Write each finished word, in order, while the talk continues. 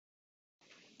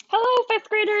Hello, fifth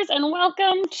graders, and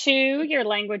welcome to your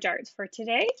language arts for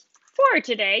today. For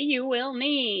today, you will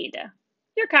need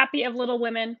your copy of Little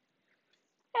Women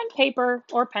and paper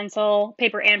or pencil,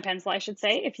 paper and pencil, I should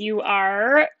say, if you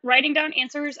are writing down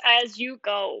answers as you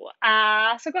go.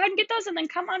 So go ahead and get those and then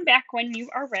come on back when you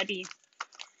are ready.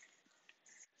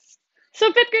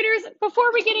 So, fifth graders,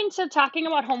 before we get into talking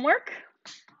about homework,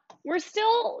 we're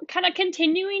still kind of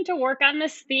continuing to work on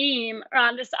this theme,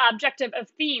 on this objective of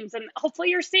themes. And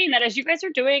hopefully you're seeing that as you guys are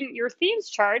doing your themes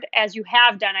chart, as you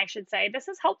have done, I should say, this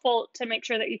is helpful to make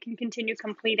sure that you can continue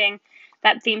completing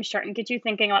that themes chart and get you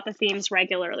thinking about the themes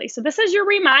regularly. So this is your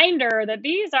reminder that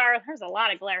there's a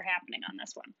lot of glare happening on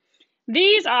this one.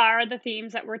 These are the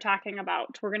themes that we're talking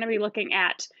about. We're going to be looking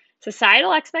at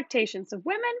societal expectations of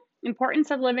women,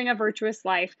 importance of living a virtuous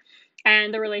life,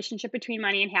 and the relationship between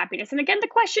money and happiness. And again, the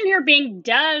question here being,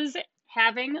 does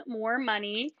having more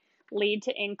money lead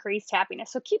to increased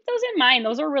happiness? So keep those in mind.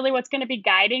 Those are really what's going to be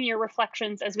guiding your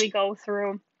reflections as we go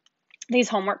through these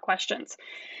homework questions.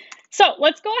 So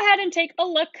let's go ahead and take a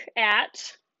look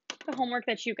at the homework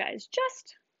that you guys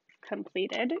just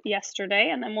completed yesterday,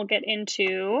 and then we'll get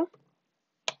into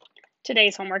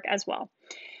today's homework as well.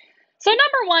 So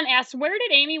number one asks, where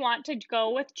did Amy want to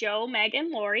go with Joe, Meg, and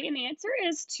Lori? And the answer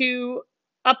is to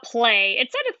a play.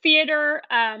 It's at a theater,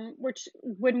 which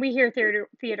when we hear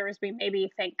theaters, we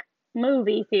maybe think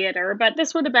movie theater, but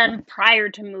this would have been prior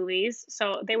to movies,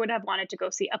 so they would have wanted to go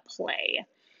see a play.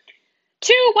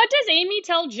 Two, what does Amy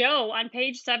tell Joe on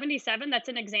page 77? That's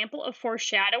an example of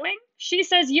foreshadowing. She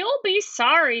says, you'll be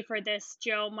sorry for this,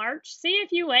 Joe March. See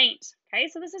if you ain't. Okay,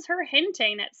 so this is her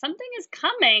hinting that something is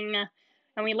coming.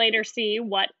 And we later see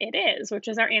what it is, which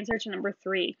is our answer to number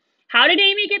 3. How did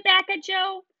Amy get back at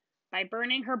Joe? By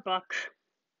burning her book.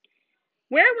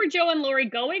 Where were Joe and Lori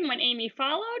going when Amy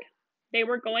followed? They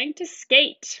were going to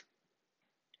skate.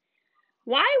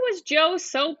 Why was Joe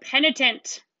so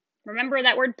penitent? Remember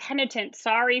that word penitent,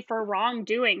 sorry for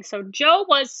wrongdoing. So Joe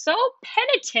was so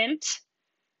penitent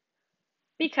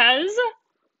because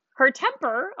her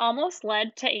temper almost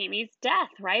led to Amy's death,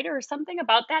 right? Or something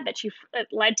about that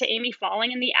led to Amy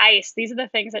falling in the ice. These are the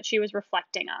things that she was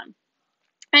reflecting on.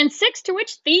 And 6, to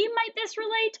which theme might this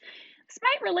relate? This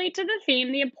might relate to the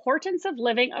theme, the importance of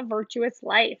living a virtuous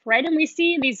life, right? And we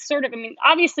see these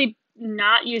obviously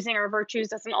not using our virtues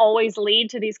doesn't always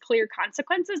lead to these clear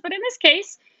consequences, but in this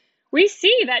case, we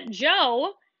see that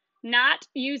Joe not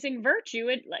using virtue,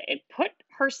 it put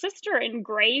her sister in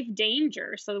grave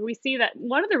danger. So we see that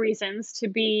one of the reasons to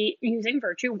be using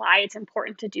virtue, why it's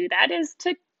important to do that, is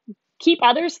to keep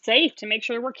others safe, to make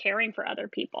sure we're caring for other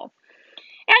people.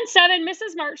 And 7,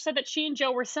 Mrs. March said that she and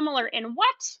Joe were similar in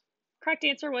what? Correct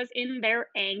answer was in their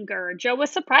anger. Joe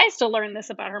was surprised to learn this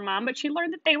about her mom, but she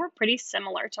learned that they were pretty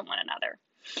similar to one another.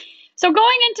 So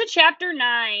going into chapter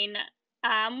 9,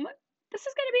 this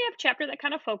is going to be a chapter that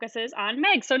kind of focuses on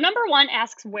Meg. So number 1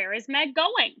 asks, where is Meg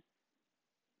going?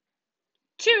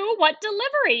 2, what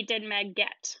delivery did Meg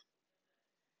get?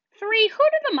 3, who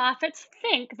do the Moffats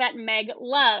think that Meg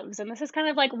loves? And this is kind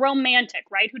of like romantic,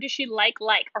 right? Who does she like?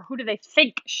 Or who do they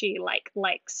think she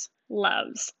likes,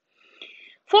 loves?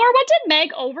 4, what did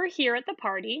Meg overhear at the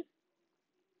party?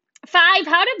 5,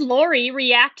 how did Lori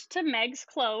react to Meg's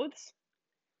clothes?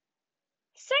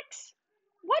 6,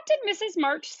 what did Mrs.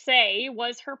 March say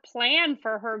was her plan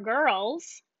for her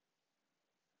girls?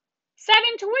 7,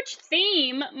 to which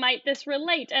theme might this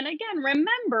relate? And again,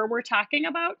 remember, we're talking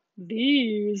about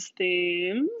these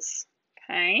themes,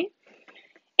 okay?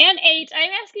 And 8, I'm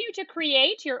asking you to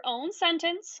create your own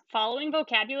sentence following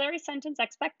vocabulary sentence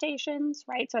expectations,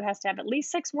 right? So it has to have at least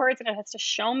 6 words, and it has to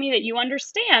show me that you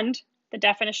understand the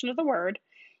definition of the word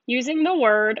using the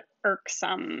word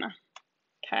irksome,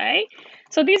 okay?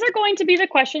 So these are going to be the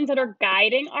questions that are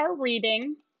guiding our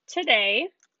reading today.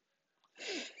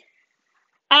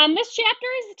 This chapter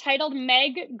is titled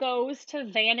Meg Goes to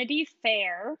Vanity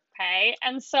Fair, okay?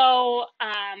 And so,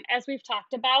 as we've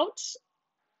talked about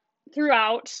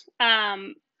throughout,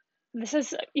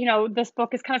 this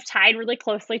book is kind of tied really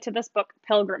closely to this book,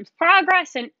 Pilgrim's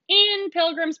Progress. And in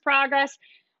Pilgrim's Progress,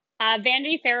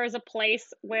 Vanity Fair is a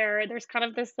place where there's kind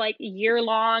of this like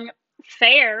year-long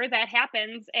fair that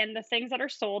happens, and the things that are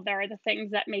sold there are the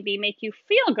things that maybe make you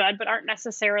feel good, but aren't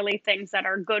necessarily things that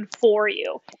are good for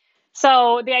you.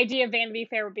 So the idea of Vanity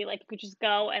Fair would be like, you could just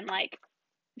go and like,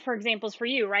 for examples for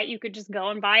you, right? You could just go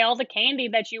and buy all the candy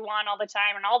that you want all the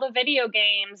time and all the video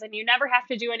games, and you never have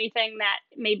to do anything that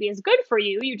maybe is good for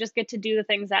you. You just get to do the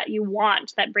things that you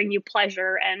want, that bring you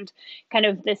pleasure and kind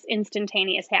of this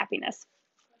instantaneous happiness.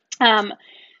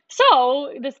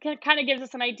 So this kind of gives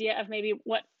us an idea of maybe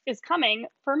what is coming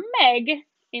for Meg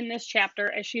in this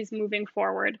chapter as she's moving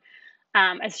forward,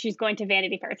 as she's going to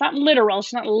Vanity Fair. It's not literal.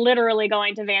 She's not literally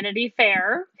going to Vanity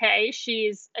Fair. Okay,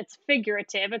 it's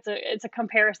figurative. It's a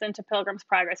comparison to Pilgrim's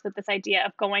Progress with this idea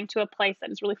of going to a place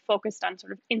that is really focused on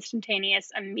sort of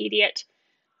instantaneous, immediate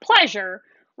pleasure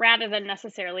rather than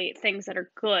necessarily things that are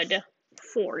good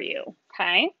for you.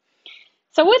 Okay.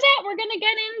 So with that, we're going to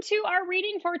get into our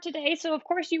reading for today. So of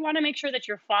course you want to make sure that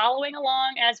you're following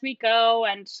along as we go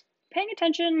and paying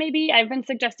attention. Maybe I've been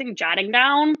suggesting jotting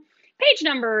down page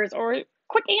numbers or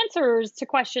quick answers to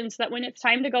questions so that when it's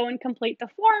time to go and complete the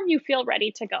form, you feel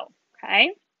ready to go.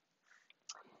 Okay.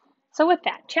 So with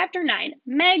that, chapter 9,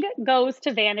 Meg goes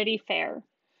to Vanity Fair.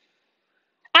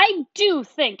 I do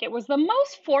think it was the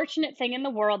most fortunate thing in the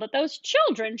world that those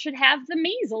children should have the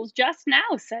measles just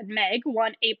now, said Meg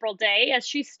one April day as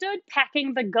she stood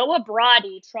packing the Go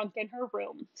Abroady trunk in her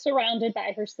room, surrounded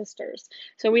by her sisters.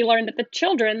 So we learned that the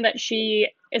children that she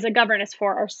is a governess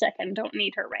for are sick and don't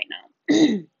need her right now.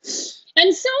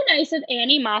 And so nice of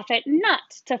Annie Moffat not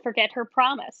to forget her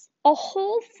promise. A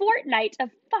whole fortnight of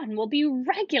fun will be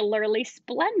regularly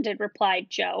splendid, replied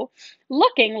Jo,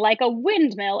 looking like a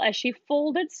windmill as she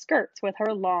folded skirts with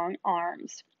her long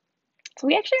arms. So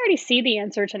we actually already see the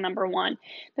answer to number 1.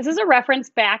 This is a reference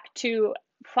back to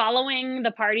following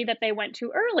the party that they went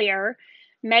to earlier.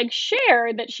 Meg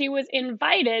shared that she was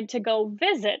invited to go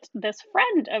visit this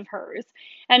friend of hers.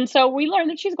 And so we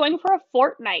learned that she's going for a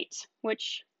fortnight,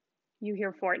 which you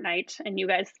hear Fortnite and you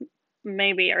guys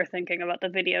maybe are thinking about the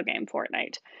video game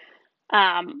Fortnite.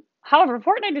 However,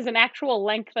 Fortnite is an actual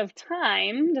length of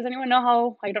time. Does anyone know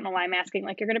how? I don't know why I'm asking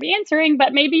like you're going to be answering,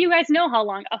 but maybe you guys know how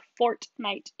long a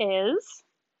fortnight is.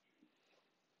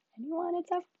 Anyone?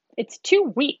 It's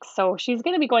 2 weeks, so she's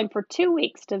going to be going for 2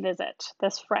 weeks to visit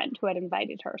this friend who had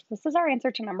invited her. So this is our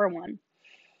answer to number 1.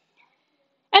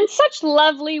 And such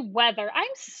lovely weather. I'm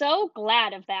so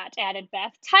glad of that, added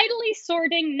Beth, tidily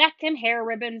sorting neck and hair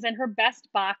ribbons in her best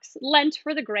box, lent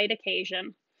for the great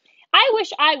occasion. I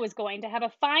wish I was going to have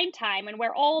a fine time and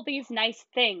wear all these nice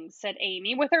things, said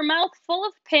Amy, with her mouth full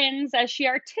of pins as she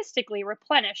artistically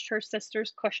replenished her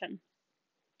sister's cushion.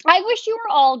 I wish you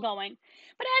were all going,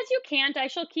 but as you can't, I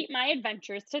shall keep my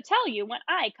adventures to tell you when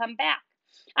I come back.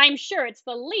 I'm sure it's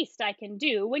the least I can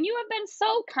do when you have been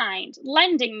so kind,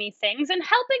 lending me things and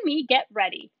helping me get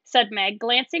ready, said Meg,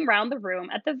 glancing round the room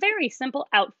at the very simple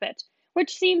outfit,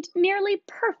 which seemed nearly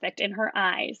perfect in her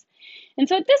eyes. And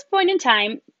so at this point in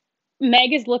time,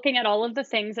 Meg is looking at all of the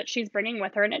things that she's bringing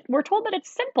with her, and we're told that it's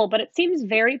simple, but it seems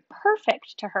very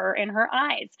perfect to her in her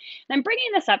eyes. And I'm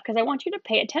bringing this up because I want you to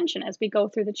pay attention as we go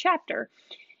through the chapter.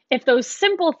 If those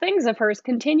simple things of hers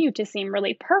continue to seem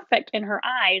really perfect in her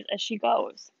eyes as she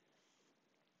goes.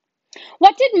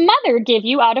 What did Mother give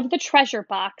you out of the treasure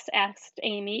box? Asked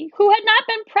Amy, who had not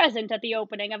been present at the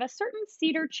opening of a certain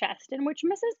cedar chest in which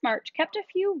Mrs. March kept a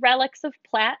few relics of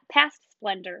past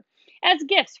splendor, as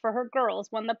gifts for her girls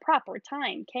when the proper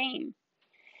time came.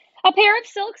 A pair of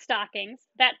silk stockings,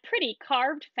 that pretty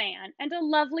carved fan, and a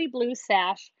lovely blue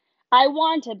sash. I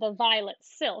wanted the violet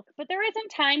silk, but there isn't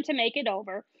time to make it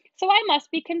over, so I must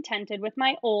be contented with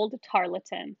my old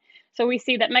tarlatan. So we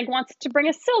see that Meg wants to bring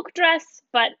a silk dress,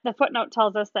 but the footnote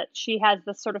tells us that she has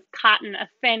this sort of a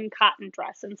thin cotton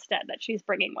dress instead that she's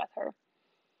bringing with her.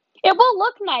 It will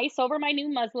look nice over my new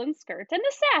muslin skirt, and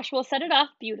the sash will set it off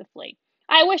beautifully.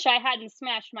 I wish I hadn't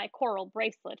smashed my coral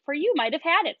bracelet, for you might have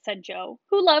had it, said Jo,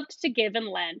 who loved to give and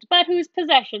lend, but whose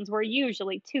possessions were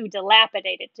usually too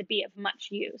dilapidated to be of much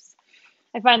use.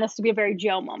 I find this to be a very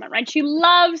Jo moment, right? She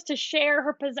loves to share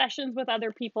her possessions with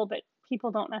other people, but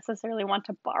people don't necessarily want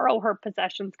to borrow her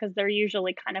possessions because they're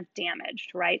usually kind of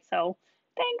damaged, right? So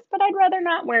thanks, but I'd rather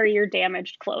not wear your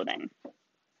damaged clothing.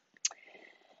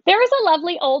 There is a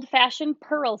lovely old-fashioned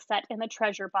pearl set in the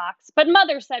treasure box, but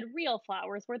Mother said real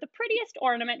flowers were the prettiest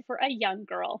ornament for a young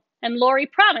girl, and Laurie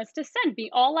promised to send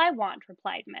me all I want,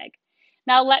 replied Meg.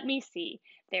 Now let me see.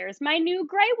 There's my new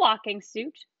gray walking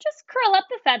suit. Just curl up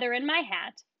the feather in my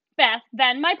hat. Beth,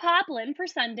 then my poplin for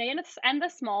Sunday and the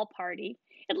small party.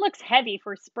 It looks heavy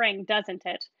for spring, doesn't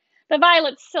it? The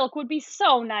violet silk would be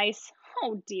so nice.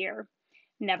 Oh, dear.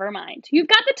 Never mind. You've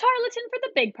got the tarlatan for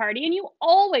the big party, and you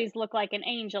always look like an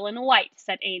angel in white,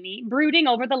 said Amy, brooding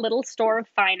over the little store of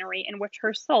finery in which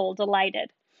her soul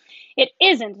delighted. It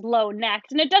isn't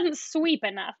low-necked, and it doesn't sweep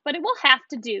enough, but it will have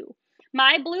to do.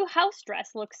 My blue house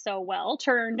dress looks so well,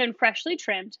 turned and freshly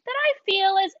trimmed, that I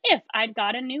feel as if I'd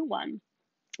got a new one.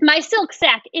 My silk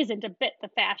sack isn't a bit the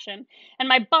fashion, and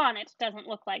my bonnet doesn't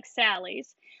look like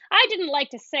Sally's. I didn't like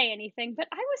to say anything, but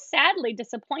I was sadly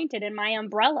disappointed in my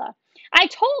umbrella. I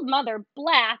told Mother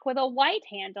black with a white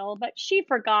handle, but she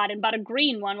forgot and bought a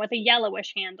green one with a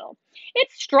yellowish handle.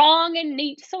 It's strong and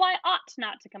neat, so I ought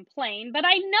not to complain, but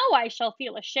I know I shall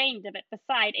feel ashamed of it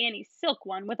beside Annie's silk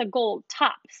one with a gold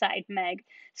top, sighed Meg,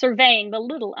 surveying the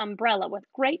little umbrella with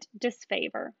great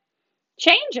disfavor.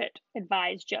 Change it,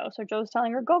 advised Joe. So Joe's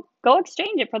telling her, go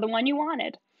exchange it for the one you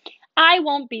wanted. I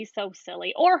won't be so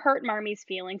silly or hurt Marmy's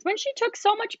feelings when she took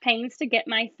so much pains to get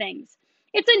my things.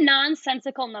 It's a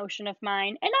nonsensical notion of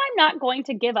mine, and I'm not going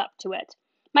to give up to it.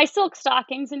 My silk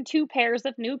stockings and 2 pairs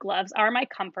of new gloves are my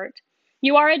comfort.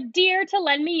 You are a dear to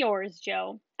lend me yours,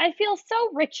 Joe. I feel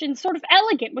so rich and sort of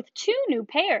elegant with 2 new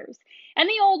pairs, and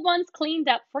the old ones cleaned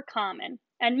up for common.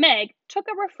 And Meg took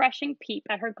a refreshing peep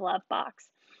at her glove box.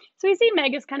 So we see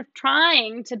Meg is kind of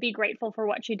trying to be grateful for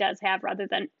what she does have rather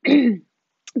than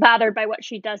bothered by what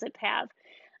she doesn't have.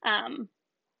 Um,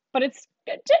 but it's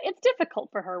difficult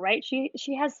for her, right?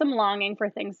 She has some longing for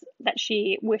things that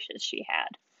she wishes she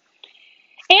had.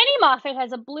 Annie Moffat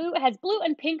has blue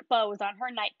and pink bows on her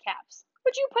nightcaps.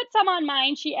 Would you put some on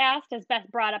mine? She asked as Beth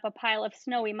brought up a pile of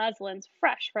snowy muslins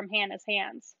fresh from Hannah's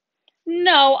hands.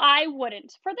 No, I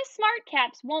wouldn't, for the smart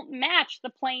caps won't match the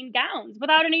plain gowns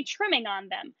without any trimming on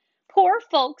them. Poor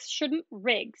folks shouldn't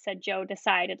rig, said Joe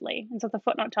decidedly. And so the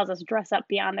footnote tells us dress up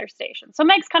beyond their station. So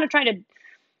Meg's kind of trying to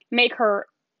make her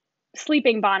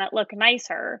sleeping bonnet look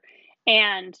nicer.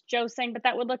 And Joe's saying, but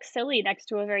that would look silly next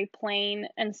to a very plain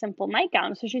and simple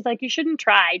nightgown. So she's like, you shouldn't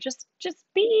try. Just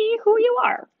be who you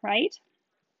are, right?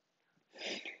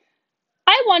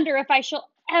 I wonder if I shall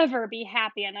ever be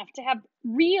happy enough to have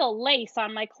real lace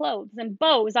on my clothes and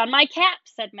bows on my cap,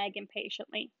 said Meg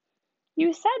impatiently.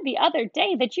 You said the other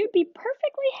day that you'd be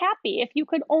perfectly happy if you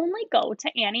could only go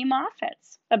to Annie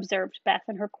Moffat's, observed Beth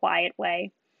in her quiet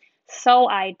way. So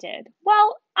I did.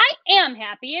 Well, I am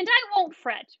happy and I won't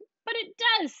fret, but it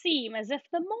does seem as if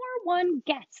the more one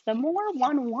gets, the more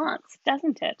one wants,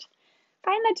 doesn't it? I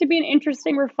find that to be an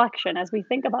interesting reflection as we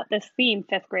think about this theme,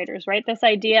 fifth graders, right? This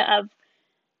idea of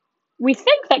we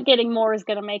think that getting more is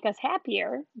going to make us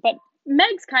happier, but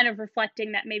Meg's kind of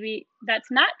reflecting that maybe that's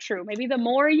not true. Maybe the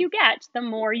more you get, the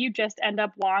more you just end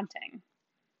up wanting.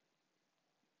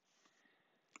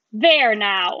 There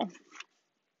now.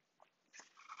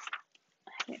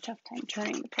 A tough time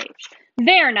turning the page.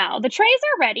 There now, the trays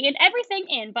are ready and everything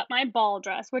in but my ball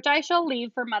dress, which I shall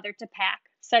leave for Mother to pack,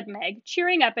 said Meg,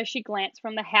 cheering up as she glanced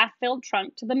from the half-filled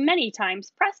trunk to the many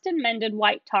times pressed and mended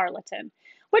white tarlatan,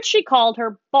 which she called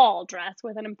her ball dress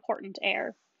with an important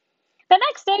air. The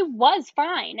next day was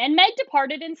fine, and Meg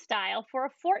departed in style for a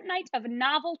fortnight of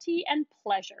novelty and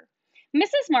pleasure.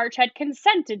 Mrs. March had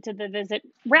consented to the visit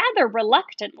rather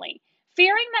reluctantly,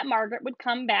 fearing that Margaret would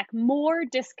come back more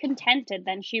discontented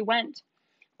than she went.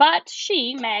 But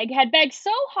she, Meg, had begged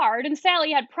so hard, and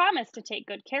Sally had promised to take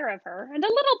good care of her, and a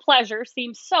little pleasure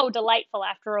seemed so delightful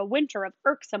after a winter of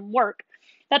irksome work,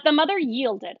 that the mother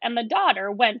yielded, and the daughter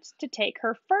went to take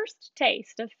her first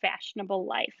taste of fashionable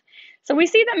life. So we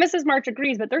see that Mrs. March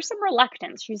agrees, but there's some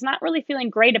reluctance. She's not really feeling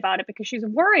great about it because she's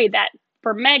worried that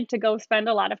for Meg to go spend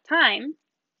a lot of time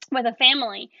with a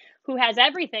family who has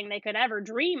everything they could ever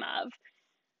dream of,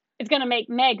 it's going to make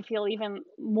Meg feel even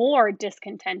more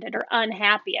discontented or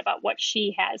unhappy about what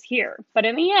she has here. But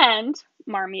in the end,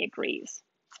 Marmee agrees.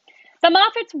 The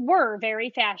Moffats were very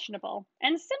fashionable,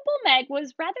 and simple Meg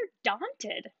was rather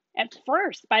daunted at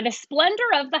first by the splendor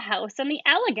of the house and the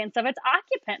elegance of its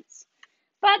occupants.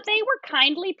 But they were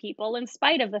kindly people in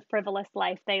spite of the frivolous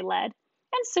life they led,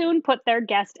 and soon put their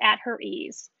guest at her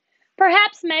ease.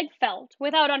 Perhaps Meg felt,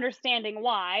 without understanding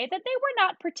why, that they were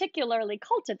not particularly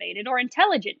cultivated or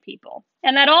intelligent people,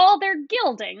 and that all their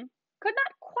gilding could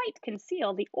not quite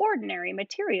conceal the ordinary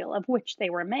material of which they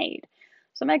were made.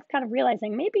 So Meg's kind of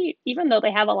realizing maybe even though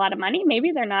they have a lot of money,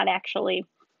 maybe they're not actually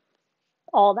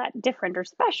all that different or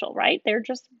special, right? They're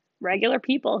just regular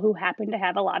people who happen to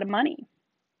have a lot of money.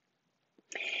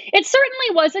 It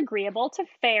certainly was agreeable to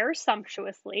fare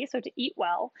sumptuously, so to eat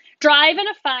well, drive in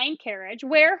a fine carriage,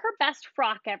 wear her best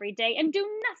frock every day, and do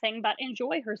nothing but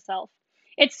enjoy herself.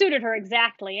 It suited her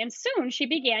exactly, and soon she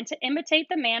began to imitate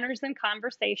the manners and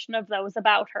conversation of those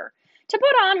about her, to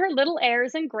put on her little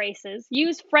airs and graces,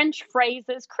 use French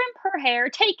phrases, crimp her hair,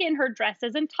 take in her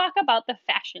dresses, and talk about the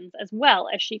fashions as well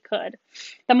as she could.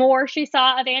 The more she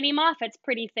saw of Annie Moffat's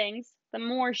pretty things, the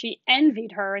more she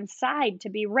envied her and sighed to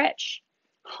be rich.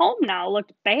 Home now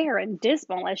looked bare and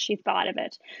dismal as she thought of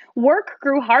it. Work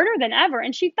grew harder than ever,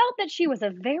 and she felt that she was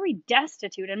a very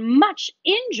destitute and much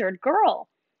injured girl.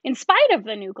 in spite of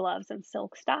the new gloves and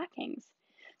silk stockings.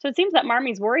 So it seems that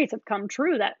Marmie's worries have come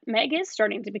true, that Meg is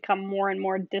starting to become more and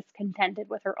more discontented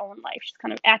with her own life. She's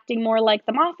kind of acting more like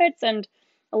the Moffats and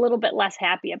a little bit less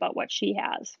happy about what she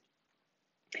has.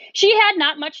 She had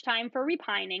not much time for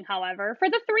repining, however, for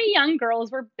the three young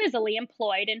girls were busily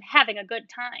employed in having a good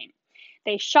time.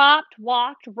 They shopped,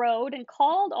 walked, rode, and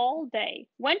called all day,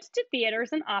 went to theaters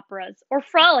and operas, or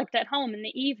frolicked at home in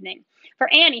the evening, for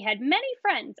Annie had many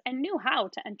friends and knew how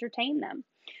to entertain them.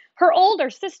 Her older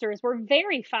sisters were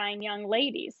very fine young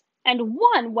ladies, and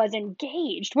one was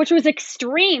engaged, which was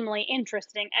extremely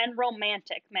interesting and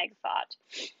romantic, Meg thought.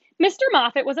 Mr.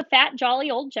 Moffat was a fat,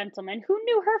 jolly old gentleman who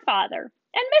knew her father,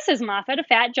 and Mrs. Moffat a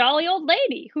fat, jolly old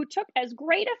lady who took as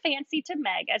great a fancy to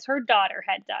Meg as her daughter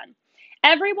had done.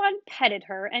 Everyone petted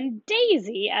her, and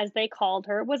Daisy, as they called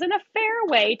her, was in a fair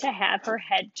way to have her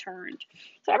head turned.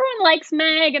 So everyone likes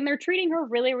Meg, and they're treating her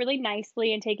really, really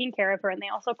nicely and taking care of her, and they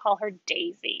also call her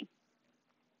Daisy.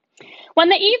 When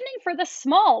the evening for the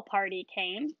small party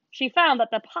came, she found that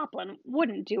the poplin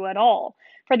wouldn't do at all,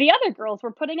 for the other girls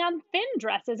were putting on thin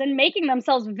dresses and making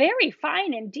themselves very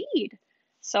fine indeed.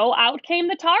 So out came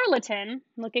the tarletan,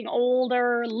 looking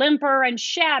older, limper, and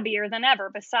shabbier than ever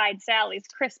beside Sally's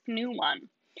crisp new one.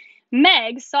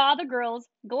 Meg saw the girls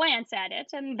glance at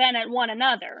it and then at one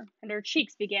another, and her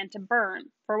cheeks began to burn,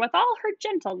 for with all her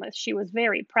gentleness she was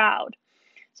very proud.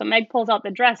 So Meg pulls out the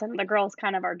dress, and the girls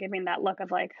kind of are giving that look of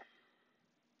like,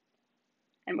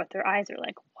 and with their eyes are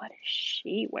like, what is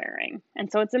she wearing?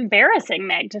 And so it's embarrassing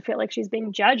Meg to feel like she's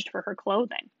being judged for her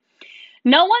clothing.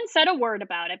 No one said a word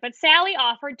about it, but Sally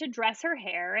offered to dress her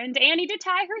hair, and Annie to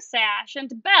tie her sash,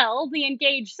 and Belle, the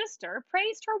engaged sister,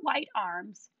 praised her white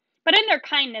arms. But in their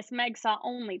kindness, Meg saw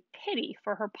only pity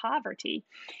for her poverty,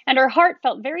 and her heart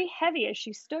felt very heavy as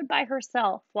she stood by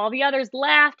herself, while the others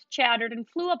laughed, chattered, and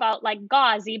flew about like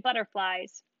gauzy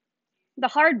butterflies. The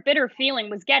hard, bitter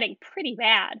feeling was getting pretty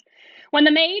bad when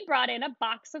the maid brought in a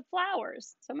box of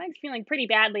flowers. So Meg's feeling pretty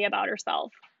badly about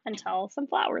herself until some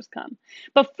flowers come.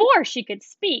 Before she could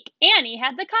speak, Annie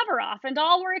had the cover off, and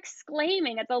all were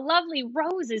exclaiming at the lovely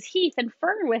roses, heath, and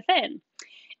fern within.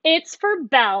 It's for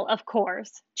Belle, of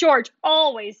course. George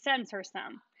always sends her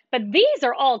some. But these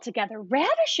are altogether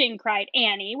ravishing, cried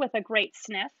Annie with a great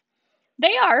sniff.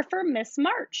 They are for Miss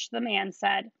March, the man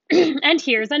said. And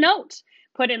here's a note,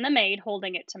 put in the maid,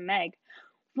 holding it to Meg.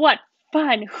 What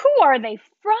fun! Who are they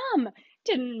from?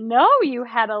 Didn't know you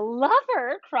had a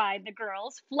lover, cried the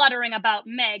girls, fluttering about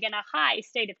Meg in a high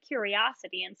state of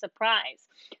curiosity and surprise.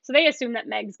 So they assume that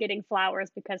Meg's getting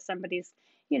flowers because somebody's,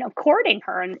 courting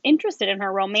her and interested in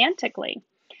her romantically.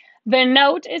 The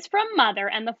note is from Mother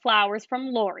and the flowers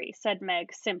from Laurie, said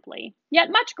Meg simply, yet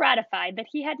much gratified that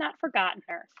he had not forgotten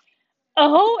her.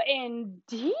 Oh,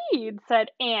 indeed, said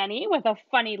Annie with a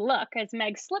funny look as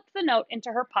Meg slipped the note into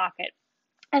her pocket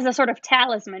as a sort of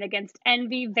talisman against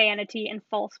envy, vanity, and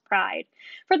false pride.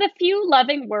 For the few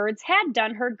loving words had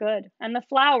done her good, and the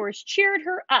flowers cheered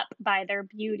her up by their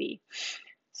beauty.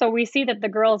 So we see that the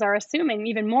girls are assuming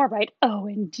even more, right? Oh,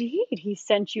 indeed, he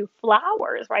sent you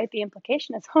flowers, right? The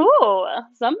implication is, oh,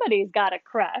 somebody's got a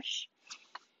crush.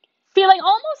 Feeling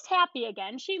almost happy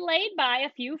again, she laid by a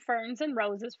few ferns and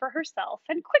roses for herself,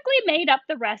 and quickly made up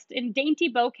the rest in dainty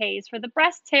bouquets for the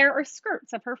breasts, hair, or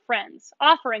skirts of her friends,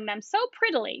 offering them so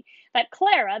prettily that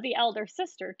Clara, the elder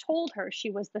sister, told her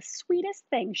she was the sweetest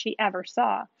thing she ever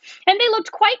saw, and they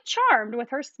looked quite charmed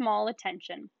with her small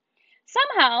attention.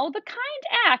 Somehow the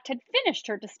kind act had finished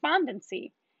her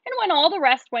despondency, and when all the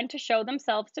rest went to show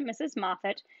themselves to Mrs.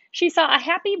 Moffat, she saw a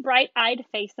happy, bright-eyed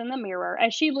face in the mirror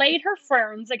as she laid her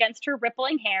ferns against her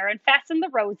rippling hair and fastened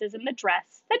the roses in the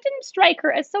dress that didn't strike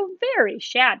her as so very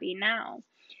shabby now.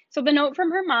 So the note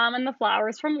from her mom and the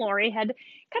flowers from Laurie had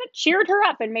kind of cheered her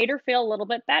up and made her feel a little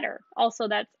bit better. Also,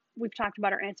 we've talked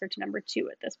about our answer to number 2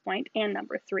 at this point, and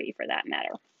number 3 for that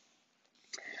matter.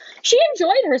 She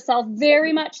enjoyed herself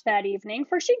very much that evening,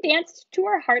 for she danced to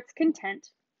her heart's content.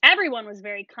 Everyone was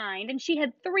very kind, and she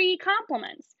had 3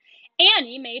 compliments.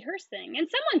 Annie made her sing, and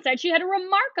someone said she had a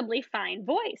remarkably fine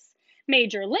voice.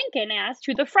 Major Lincoln asked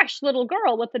who the fresh little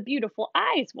girl with the beautiful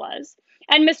eyes was,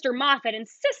 and Mr. Moffat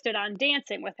insisted on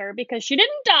dancing with her because she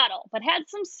didn't dawdle, but had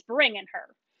some spring in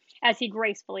her, as he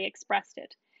gracefully expressed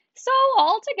it. So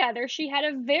altogether she had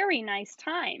a very nice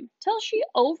time, till she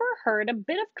overheard a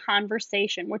bit of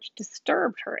conversation which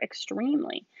disturbed her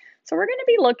extremely. So we're going to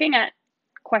be looking at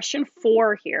question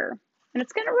 4 here, and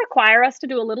it's going to require us to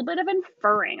do a little bit of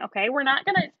inferring, okay? We're not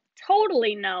going to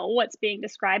totally know what's being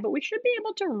described, but we should be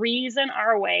able to reason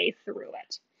our way through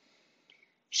it.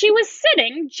 She was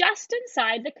sitting just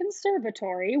inside the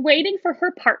conservatory, waiting for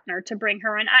her partner to bring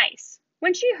her an ice.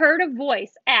 when she heard a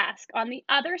voice ask on the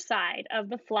other side of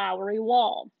the flowery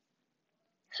wall,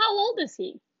 "How old is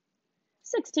he?"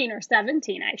 16 or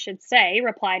 17, I should say,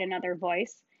 replied another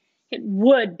voice. It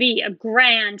would be a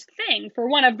grand thing for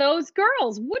one of those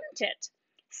girls, wouldn't it?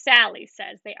 Sally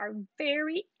says they are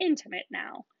very intimate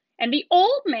now, and the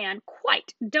old man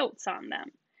quite dotes on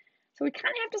them. So we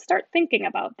kind of have to start thinking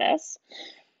about this.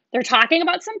 They're talking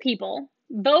about some people.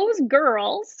 Those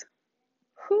girls,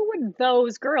 who would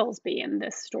those girls be in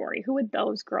this story? Who would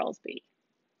those girls be?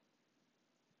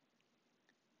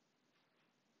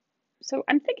 So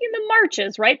I'm thinking the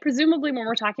Marches, right? Presumably, when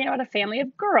we're talking about a family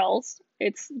of girls,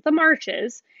 it's the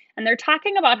Marches. And they're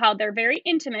talking about how they're very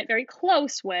intimate, very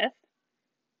close with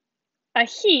a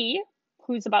he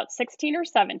who's about 16 or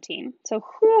 17. So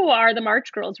who are the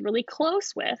March girls really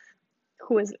close with?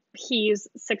 Who is he's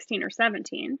 16 or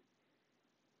 17?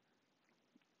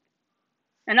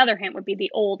 Another hint would be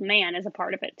the old man is a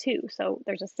part of it too. So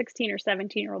there's a 16 or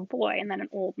 17-year-old boy and then an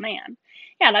old man.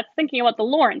 Yeah, that's thinking about the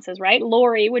Lawrences, right?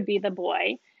 Laurie would be the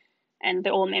boy and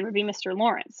the old man would be Mr.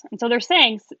 Lawrence. And so they're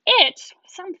saying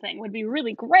something would be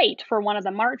really great for one of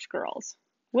the March girls,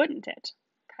 wouldn't it?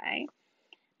 Okay.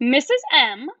 Mrs.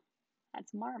 M,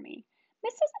 that's Marmee,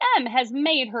 Mrs. M has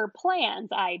made her plans,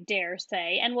 I dare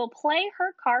say, and will play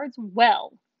her cards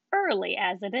well, early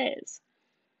as it is.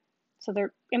 So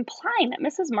they're implying that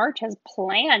Mrs. March has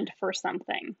planned for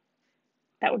something.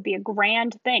 That would be a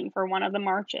grand thing for one of the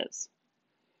Marches.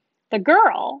 The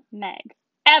girl, Meg,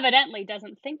 evidently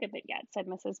doesn't think of it yet, said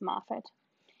Mrs. Moffat.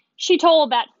 She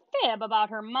told that fib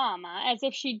about her mamma as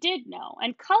if she did know,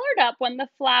 and colored up when the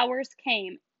flowers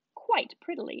came quite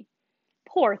prettily.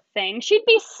 Poor thing, she'd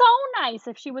be so nice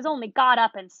if she was only got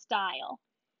up in style.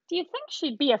 Do you think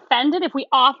she'd be offended if we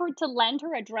offered to lend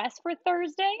her a dress for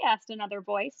Thursday? Asked another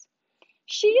voice.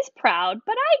 She's proud,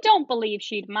 but I don't believe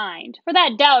she'd mind, for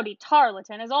that dowdy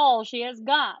tarleton is all she has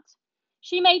got.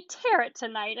 She may tear it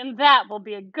tonight, and that will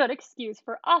be a good excuse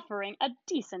for offering a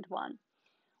decent one.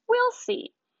 We'll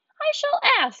see. I shall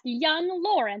ask young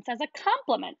Lawrence as a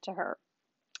compliment to her,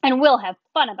 and we'll have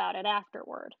fun about it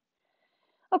afterward.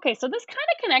 Okay, so this kind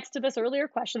of connects to this earlier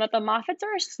question that the Moffats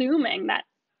are assuming that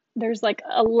there's like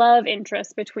a love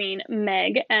interest between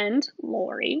Meg and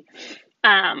Laurie.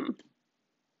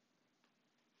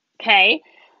 Okay.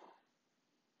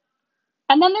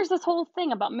 And then there's this whole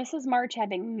thing about Mrs. March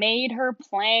having made her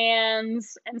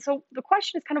plans. And so the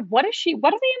question is kind of what are they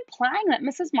implying that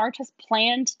Mrs. March has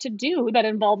planned to do that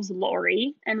involves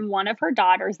Laurie and one of her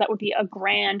daughters that would be a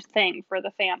grand thing for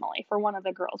the family, for one of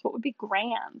the girls? What would be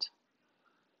grand?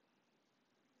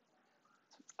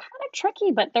 It's kind of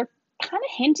tricky, but they're kind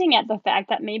of hinting at the fact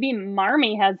that maybe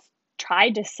Marmee has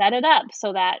tried to set it up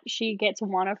so that she gets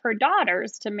one of her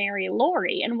daughters to marry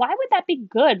Laurie. And why would that be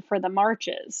good for the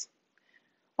Marches?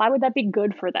 Why would that be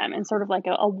good for them in sort of like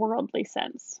a worldly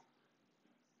sense?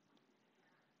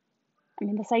 I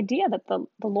mean, this idea that the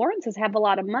Lawrences have a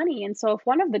lot of money, and so if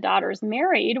one of the daughters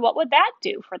married, what would that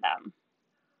do for them?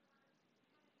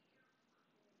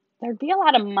 There'd be a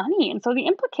lot of money, and so the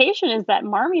implication is that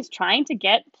Marmee's trying to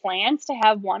get plans to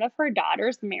have one of her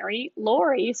daughters marry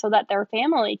Laurie so that their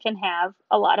family can have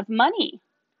a lot of money.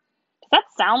 Does that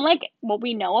sound like what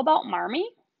we know about Marmee?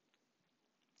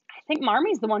 I think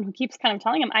Marmee's the one who keeps kind of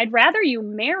telling him, I'd rather you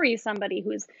marry somebody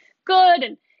who's good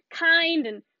and kind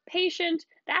and patient.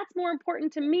 That's more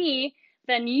important to me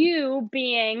than you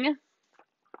being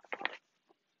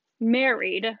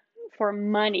married for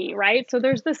money, right? So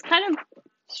there's this kind of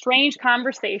strange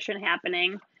conversation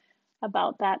happening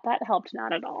about that. That helped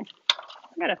not at all.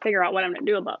 I gotta figure out what I'm gonna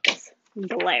do about this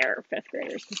glare, fifth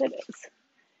graders, because it is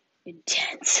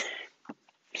intense.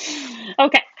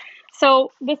 Okay.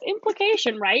 So this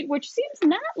implication, right, which seems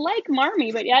not like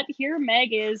Marmee, but yet here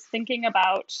Meg is thinking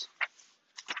about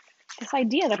this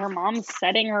idea that her mom's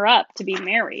setting her up to be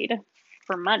married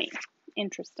for money.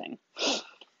 Interesting.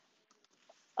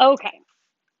 Okay.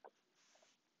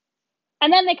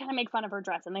 And then they kind of make fun of her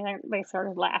dress, and they sort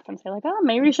of laugh and say like, oh,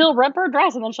 maybe she'll rip her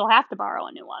dress and then she'll have to borrow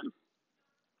a new one.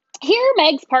 Here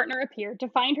Meg's partner appeared to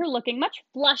find her looking much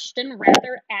flushed and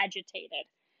rather agitated.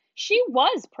 She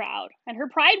was proud, and her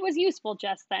pride was useful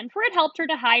just then, for it helped her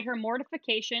to hide her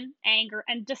mortification, anger,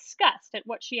 and disgust at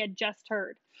what she had just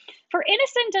heard. For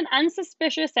innocent and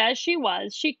unsuspicious as she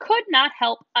was, she could not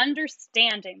help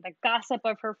understanding the gossip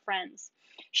of her friends.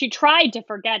 She tried to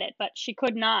forget it, but she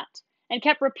could not, and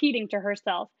kept repeating to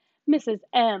herself, Mrs.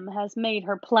 M has made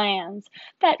her plans.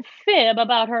 That fib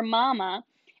about her mamma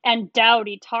and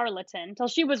dowdy tarleton, till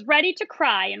she was ready to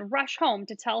cry and rush home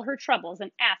to tell her troubles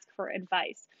and ask for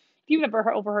advice. if you've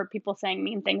ever overheard people saying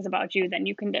mean things about you, then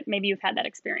maybe you've had that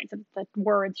experience of the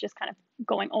words just kind of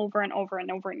going over and over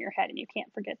and over in your head and you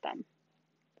can't forget them.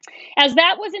 As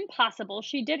that was impossible,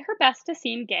 she did her best to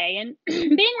seem gay, and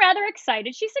being rather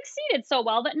excited, she succeeded so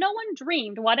well that no one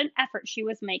dreamed what an effort she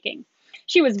was making.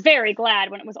 She was very glad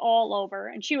when it was all over,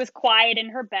 and she was quiet in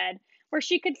her bed, where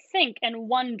she could think and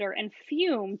wonder and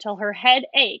fume till her head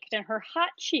ached and her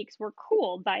hot cheeks were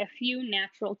cooled by a few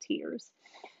natural tears.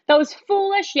 Those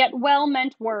foolish yet well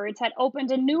meant words had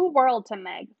opened a new world to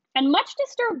Meg, and much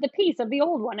disturbed the peace of the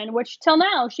old one in which till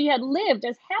now she had lived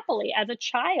as happily as a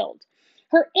child.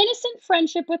 Her innocent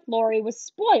friendship with Laurie was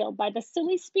spoiled by the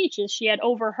silly speeches she had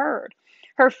overheard.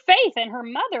 Her faith in her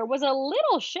mother was a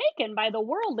little shaken by the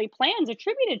worldly plans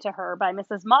attributed to her by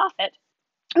Mrs. Moffat,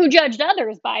 who judged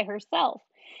others by herself,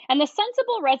 and the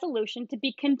sensible resolution to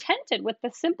be contented with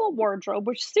the simple wardrobe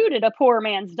which suited a poor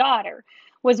man's daughter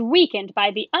was weakened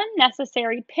by the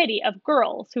unnecessary pity of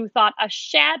girls who thought a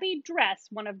shabby dress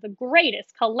one of the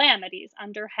greatest calamities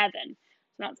under heaven.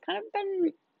 So now it's kind of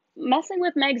been messing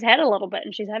with Meg's head a little bit,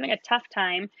 and she's having a tough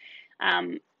time,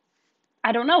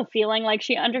 I don't know, feeling like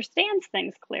she understands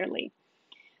things clearly.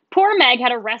 Poor Meg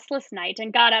had a restless night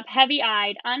and got up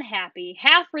heavy-eyed, unhappy,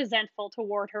 half resentful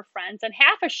toward her friends and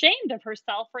half ashamed of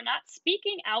herself for not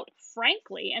speaking out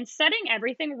frankly and setting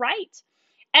everything right.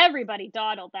 Everybody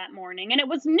dawdled that morning, and it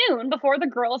was noon before the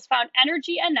girls found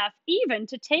energy enough even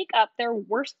to take up their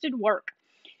worsted work.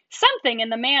 Something in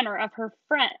the manner of her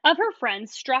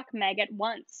friends struck Meg at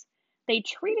once. They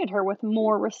treated her with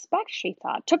more respect, she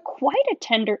thought, took quite a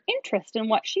tender interest in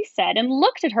what she said, and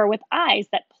looked at her with eyes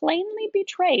that plainly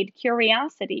betrayed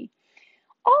curiosity.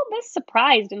 All this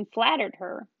surprised and flattered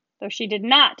her, though she did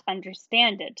not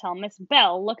understand it till Miss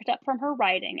Bell looked up from her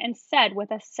writing and said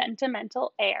with a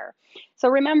sentimental air. So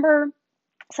remember,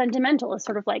 sentimental is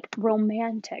sort of like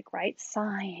romantic, right?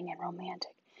 Sighing and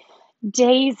romantic.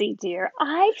 Daisy, dear,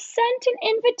 I've sent an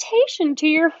invitation to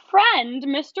your friend,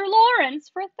 Mr. Lawrence,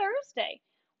 for Thursday.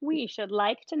 We should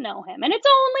like to know him, and it's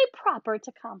only proper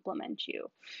to compliment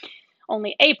you.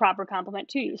 Only a proper compliment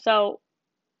to you. So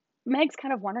Meg's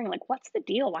kind of wondering, like, what's the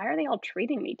deal? Why are they all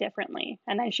treating me differently?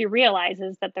 And then she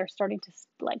realizes that they're starting to,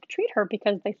 like, treat her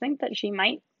because they think that she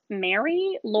might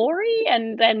marry Laurie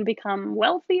and then become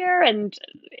wealthier, and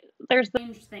there's the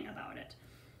strange thing about it.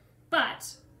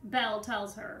 But Belle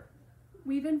tells her,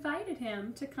 we've invited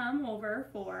him to come over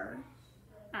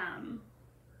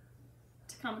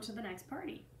to come to the next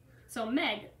party. So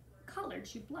Meg colored,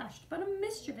 she blushed, but a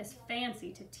mischievous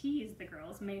fancy to tease the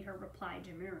girls made her reply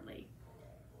demurely.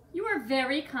 You are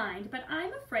very kind, but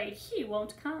I'm afraid he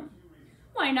won't come.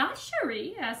 Why not,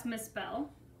 Cherie? Asked Miss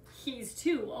Bell. He's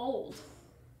too old.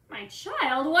 My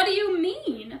child, what do you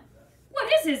mean?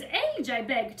 What is his age, I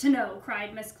beg to know?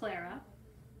 Cried Miss Clara.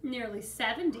 Nearly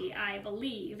 70, I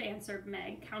believe, answered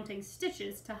Meg, counting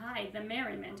stitches to hide the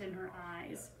merriment in her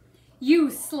eyes.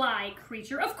 You sly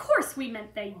creature, of course we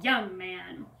meant the young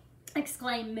man,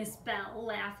 exclaimed Miss Bell,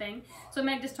 laughing. So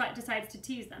Meg just decides to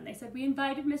tease them. They said, we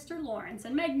invited Mr. Lawrence,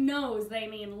 and Meg knows they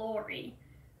mean Laurie.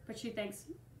 But she thinks,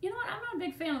 you know what, I'm not a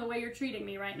big fan of the way you're treating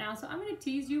me right now, so I'm going to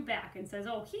tease you back, and says,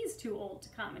 oh, he's too old to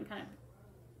come, and kind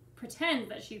of pretends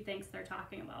that she thinks they're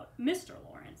talking about Mr.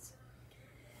 Lawrence.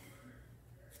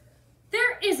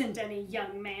 There isn't any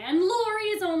young man.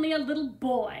 Laurie is only a little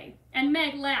boy. And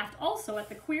Meg laughed also at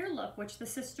the queer look which the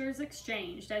sisters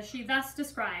exchanged as she thus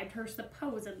described her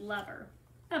supposed lover.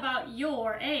 About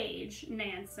your age,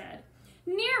 Nan said.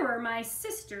 Nearer my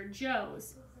sister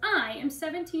Jo's. I am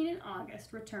 17 in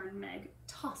August, returned Meg,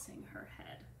 tossing her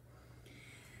head.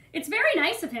 It's very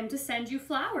nice of him to send you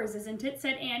flowers, isn't it?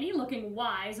 Said Annie, looking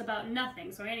wise about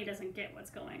nothing, so Annie doesn't get what's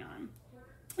going on.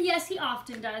 Yes, he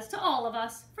often does, to all of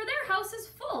us, for their house is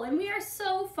full, and we are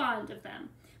so fond of them.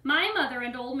 My mother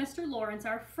and old Mr. Lawrence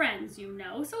are friends, you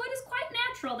know, so it is quite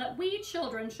natural that we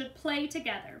children should play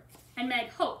together. And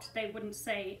Meg hoped they would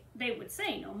say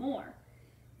no more.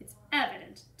 It's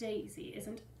evident Daisy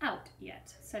isn't out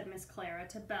yet, said Miss Clara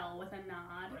to Belle with a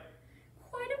nod.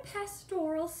 Quite a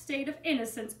pastoral state of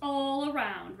innocence all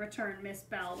around, returned Miss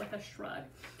Bell with a shrug.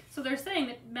 So they're saying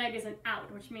that Meg isn't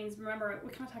out, which means, remember,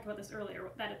 we kind of talked about this earlier,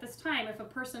 that at this time,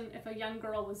 if a young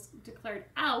girl was declared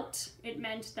out, it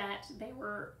meant that they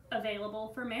were available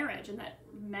for marriage and that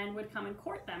men would come and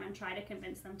court them and try to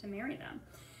convince them to marry them.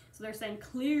 So they're saying,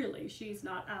 clearly, she's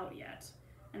not out yet.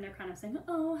 And they're kind of saying,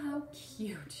 oh, how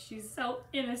cute. She's so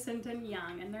innocent and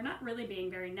young. And they're not really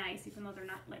being very nice, even though they're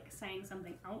not, like, saying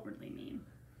something outwardly mean.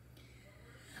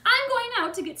 I'm going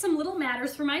out to get some little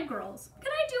matters for my girls.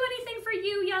 Can I do anything for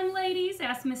you, young ladies?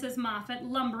 Asked Mrs. Moffat,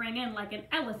 lumbering in like an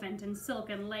elephant in silk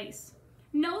and lace.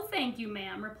 No, thank you,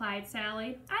 ma'am, replied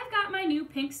Sally. I've got my new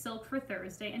pink silk for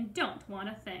Thursday and don't want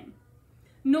a thing.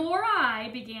 Nor I,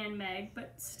 began Meg,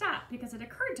 but stopped because it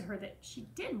occurred to her that she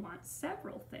did want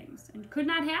several things and could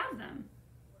not have them.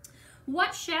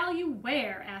 What shall you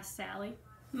wear? Asked Sally.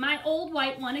 My old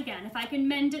white one again, if I can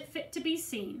mend it fit to be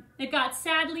seen. It got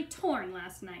sadly torn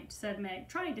last night, said Meg,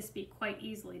 trying to speak quite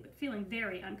easily, but feeling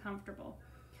very uncomfortable.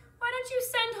 Why don't you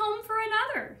send home for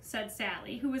another? Said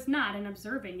Sally, who was not an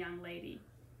observing young lady.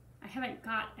 I haven't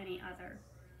got any other.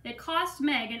 It cost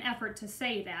Meg an effort to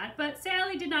say that, but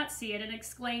Sally did not see it and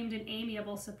exclaimed in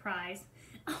amiable surprise,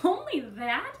 Only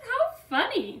that? How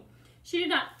funny! She did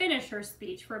not finish her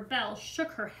speech, for Belle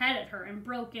shook her head at her and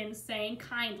broke in, saying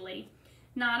kindly,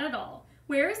 Not at all.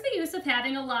 Where is the use of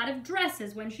having a lot of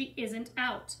dresses when she isn't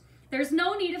out? There's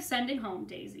no need of sending home,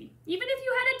 Daisy, even if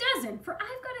you had a dozen, for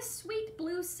I've got a sweet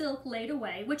blue silk laid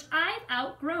away, which I've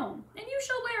outgrown, and you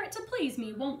shall wear it to please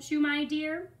me, won't you, my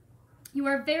dear? You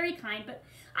are very kind, but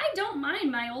I don't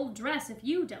mind my old dress if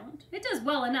you don't. It does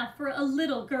well enough for a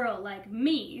little girl like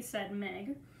me, said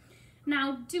Meg.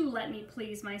 Now do let me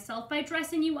please myself by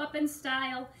dressing you up in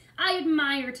style. I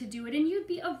admire to do it, and you'd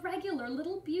be a regular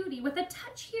little beauty, with a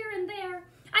touch here and there.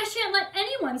 I shan't let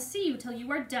anyone see you till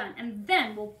you are done, and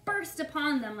then we'll burst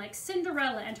upon them like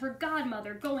Cinderella and her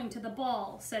godmother going to the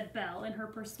ball, said Belle in her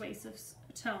persuasive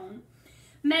tone.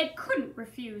 Meg couldn't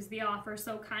refuse the offer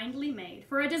so kindly made,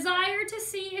 for a desire to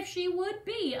see if she would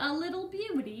be a little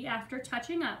beauty after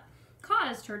touching up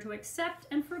caused her to accept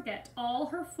and forget all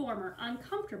her former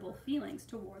uncomfortable feelings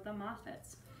toward the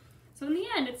Moffats. So in the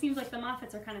end, it seems like the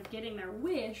Moffats are kind of getting their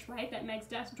wish, right, that Meg's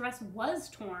dress was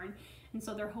torn, and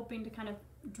so they're hoping to kind of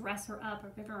dress her up or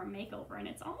give her a makeover, and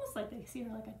it's almost like they see her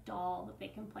like a doll that they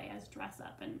can play as dress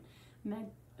up, and Meg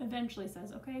eventually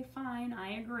says, okay, fine,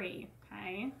 I agree,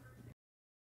 okay?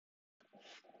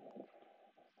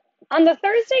 On the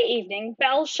Thursday evening,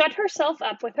 Belle shut herself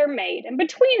up with her maid, and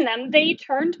between them they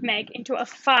turned Meg into a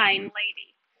fine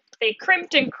lady. They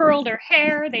crimped and curled her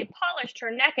hair, they polished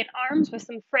her neck and arms with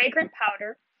some fragrant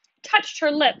powder, touched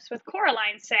her lips with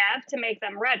coralline salve to make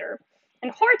them redder, and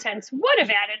Hortense would have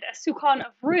added a soupçon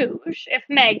of rouge if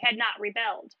Meg had not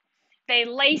rebelled. They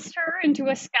laced her into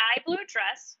a sky blue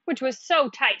dress, which was so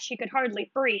tight she could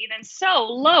hardly breathe, and so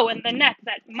low in the neck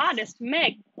that modest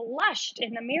Meg blushed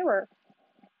in the mirror.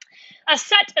 A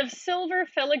set of silver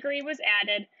filigree was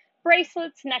added,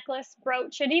 bracelets, necklace,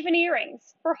 brooch, and even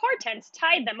earrings, for Hortense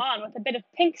tied them on with a bit of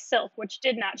pink silk which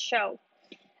did not show.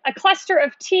 A cluster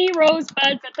of tea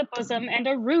rosebuds at the bosom and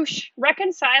a ruche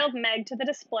reconciled Meg to the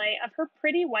display of her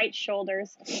pretty white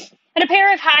shoulders, and a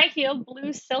pair of high-heeled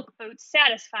blue silk boots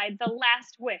satisfied the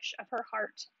last wish of her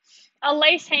heart. A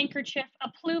lace handkerchief, a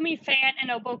plumy fan, and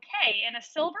a bouquet in a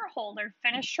silver holder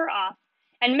finished her off,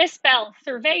 and Miss Belle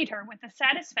surveyed her with the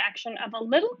satisfaction of a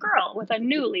little girl with a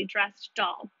newly dressed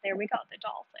doll. There we go, the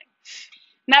doll thing.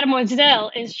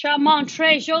 Mademoiselle is charmante,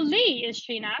 très jolie, is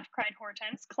she not? Cried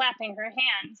Hortense, clapping her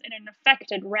hands in an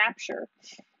affected rapture.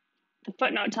 The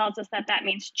footnote tells us that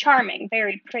means charming,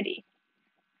 very pretty.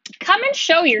 Come and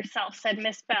show yourself, said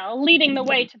Miss Belle, leading the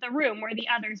way to the room where the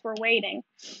others were waiting.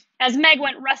 As Meg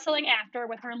went rustling after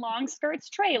with her long skirts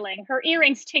trailing, her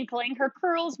earrings tinkling, her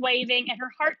curls waving, and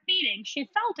her heart beating, she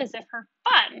felt as if her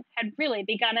fun had really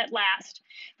begun at last,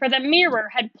 for the mirror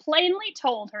had plainly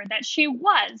told her that she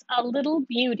was a little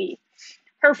beauty.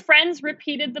 Her friends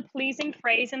repeated the pleasing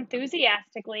phrase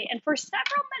enthusiastically, and for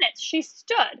several minutes she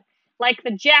stood, like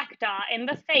the jackdaw in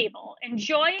the fable,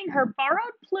 enjoying her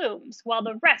borrowed plumes while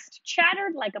the rest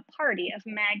chattered like a party of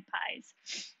magpies.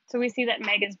 So we see that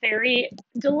Meg is very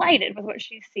delighted with what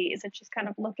she sees, and she's kind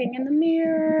of looking in the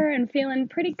mirror and feeling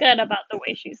pretty good about the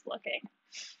way she's looking.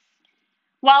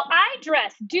 While I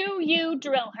dress, do you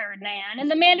drill her, Nan, in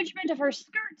the management of her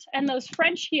skirt and those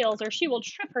French heels, or she will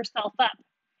trip herself up.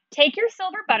 Take your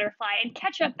silver butterfly and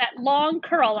catch up that long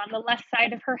curl on the left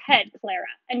side of her head, Clara,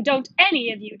 and don't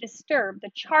any of you disturb the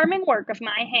charming work of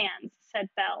my hands, said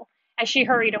Belle, as she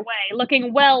hurried away,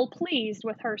 looking well pleased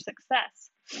with her success.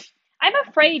 I'm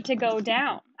afraid to go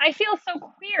down. I feel so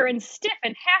queer and stiff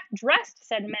and half-dressed,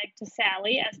 said Meg to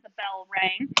Sally as the bell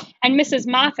rang, and Mrs.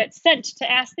 Moffat sent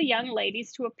to ask the young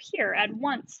ladies to appear at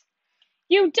once.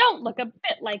 You don't look a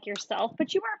bit like yourself,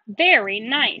 but you are very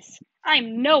nice.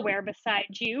 I'm nowhere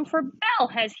beside you, for Belle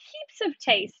has heaps of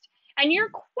taste, and you're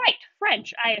quite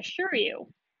French, I assure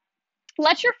you.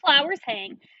 Let your flowers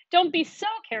hang. Don't be so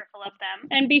careful of them,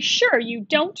 and be sure you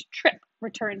don't trip,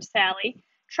 returned Sally,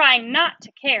 trying not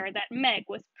to care that Meg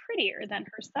was prettier than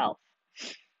herself.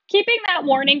 Keeping that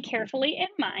warning carefully in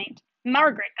mind,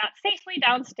 Margaret got safely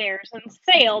downstairs and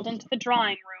sailed into the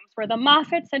drawing rooms where the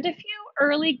Moffats and a few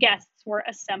early guests were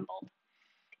assembled.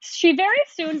 She very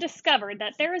soon discovered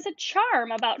that there is a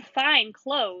charm about fine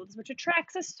clothes which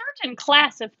attracts a certain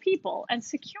class of people and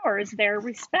secures their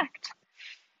respect.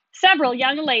 Several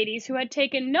young ladies who had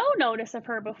taken no notice of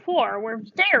her before were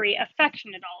very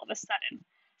affectionate all of a sudden.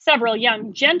 Several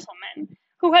young gentlemen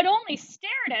who had only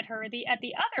stared at her at the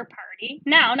other party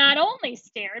now not only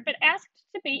stared but asked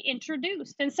to be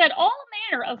introduced and said all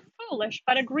manner of foolish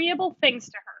but agreeable things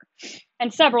to her.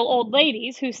 And several old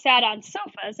ladies who sat on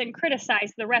sofas and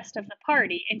criticized the rest of the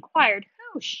party inquired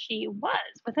who she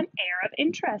was with an air of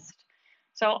interest.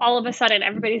 So all of a sudden,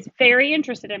 everybody's very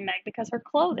interested in Meg because her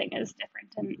clothing is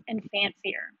different and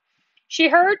fancier. She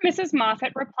heard Mrs.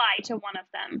 Moffat reply to one of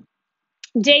them,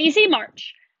 Daisy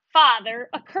March, father,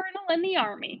 a colonel in the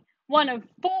army, one of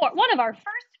our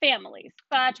first families,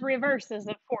 but reverses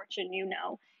of fortune, you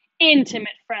know.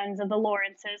 Intimate friends of the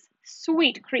Lawrences.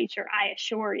 Sweet creature, I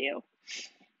assure you.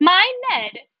 My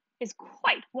Ned is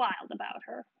quite wild about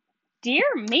her. Dear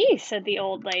me, said the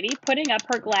old lady, putting up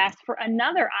her glass for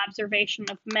another observation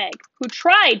of Meg, who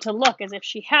tried to look as if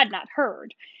she had not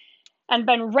heard, and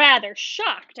been rather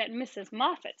shocked at Mrs.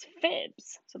 Moffat's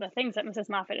fibs. So the things that Mrs.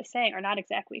 Moffat is saying are not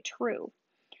exactly true.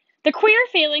 The queer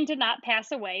feeling did not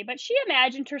pass away, but she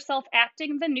imagined herself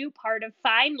acting the new part of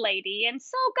fine lady, and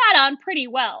so got on pretty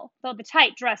well, though the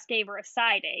tight dress gave her a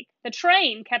side ache. The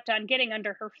train kept on getting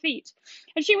under her feet,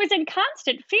 and she was in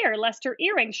constant fear lest her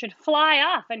earrings should fly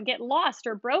off and get lost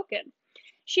or broken.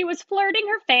 She was flirting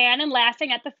her fan and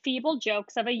laughing at the feeble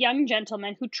jokes of a young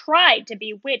gentleman who tried to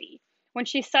be witty, when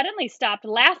she suddenly stopped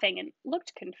laughing and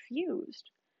looked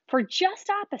confused. For just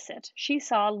opposite, she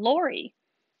saw Laurie.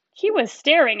 He was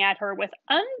staring at her with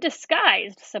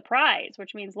undisguised surprise,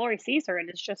 which means Laurie sees her and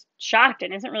is just shocked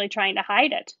and isn't really trying to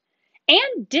hide it.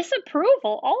 And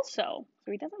disapproval also,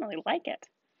 so he doesn't really like it.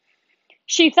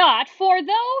 She thought, for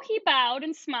though he bowed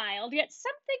and smiled, yet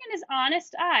something in his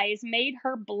honest eyes made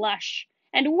her blush,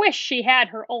 and wish she had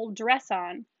her old dress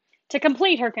on. To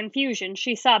complete her confusion,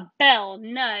 she saw Belle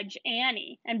nudge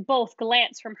Annie, and both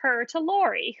glance from her to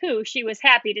Laurie, who, she was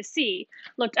happy to see,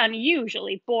 looked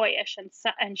unusually boyish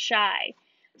and shy.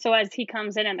 So as he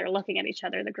comes in and they're looking at each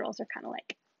other, the girls are kind of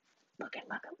like, look at.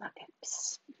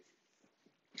 Psst.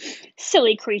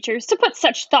 Silly creatures, to put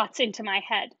such thoughts into my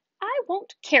head. I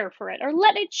won't care for it, or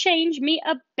let it change me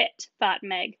a bit, thought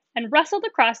Meg, and rustled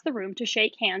across the room to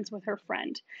shake hands with her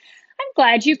friend. I'm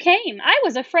glad you came. I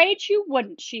was afraid you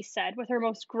wouldn't, she said with her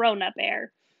most grown-up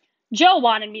air. Joe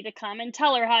wanted me to come and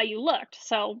tell her how you looked,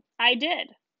 so I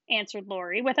did, answered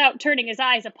Laurie, without turning his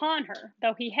eyes upon her,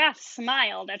 though he half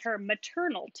smiled at her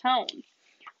maternal tone.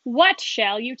 What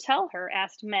shall you tell her?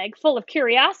 Asked Meg, full of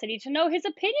curiosity to know his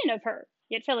opinion of her,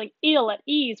 yet feeling ill at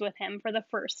ease with him for the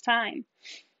first time.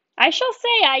 I shall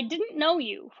say I didn't know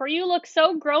you, for you look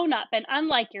so grown up and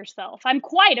unlike yourself. I'm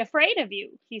quite afraid of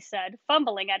you, he said,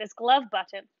 fumbling at his glove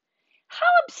button. How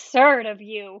absurd of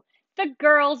you! The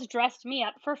girls dressed me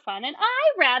up for fun, and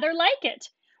I rather like it.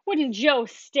 Wouldn't Jo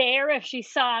stare if she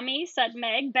saw me? Said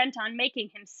Meg, bent on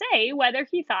making him say whether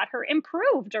he thought her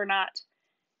improved or not.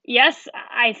 Yes,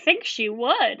 I think she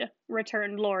would,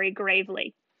 returned Laurie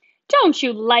gravely. Don't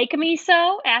you like me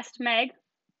so? Asked Meg.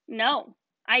 No,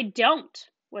 I don't,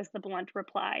 was the blunt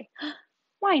reply.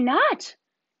 Why not?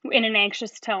 In an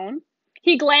anxious tone.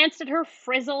 He glanced at her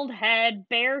frizzled head,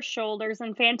 bare shoulders,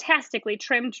 and fantastically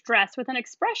trimmed dress with an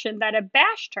expression that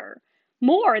abashed her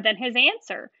more than his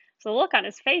answer. So the look on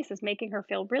his face is making her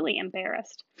feel really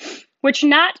embarrassed, which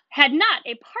had not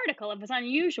a particle of his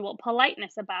unusual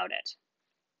politeness about it.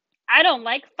 I don't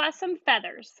like fuss and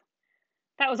feathers.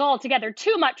 That was altogether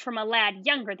too much from a lad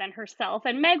younger than herself,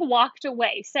 and Meg walked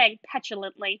away, saying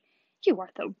petulantly, You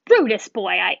are the rudest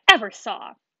boy I ever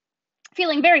saw.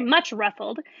 Feeling very much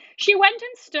ruffled, she went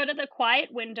and stood at the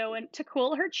quiet window to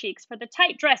cool her cheeks, for the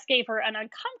tight dress gave her an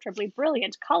uncomfortably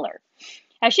brilliant color.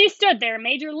 As she stood there,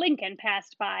 Major Lincoln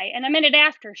passed by, and a minute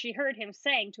after she heard him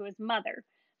saying to his mother,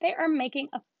 They are making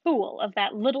a fool of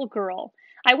that little girl.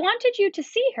 I wanted you to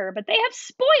see her, but they have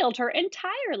spoiled her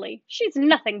entirely. She's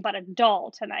nothing but a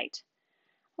doll tonight.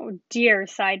 Oh dear,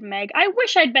 sighed Meg. I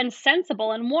wish I'd been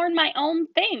sensible and worn my own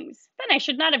things. Then I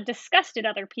should not have disgusted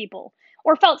other people,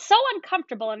 or felt so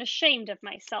uncomfortable and ashamed of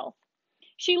myself.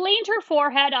 She leaned her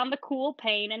forehead on the cool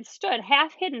pane and stood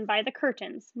half hidden by the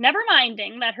curtains, never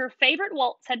minding that her favorite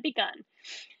waltz had begun,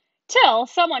 till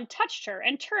someone touched her,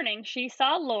 and turning, she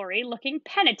saw Laurie looking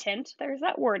penitent. There's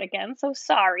that word again, so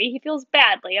sorry. He feels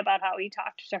badly about how he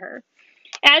talked to her.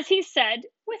 As he said,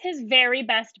 with his very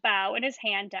best bow and his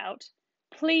hand out,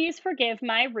 Please forgive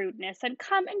my rudeness and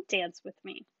come and dance with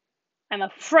me. I'm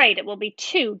afraid it will be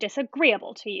too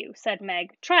disagreeable to you, said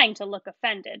Meg, trying to look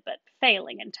offended, but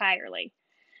failing entirely.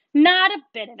 Not a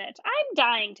bit of it. I'm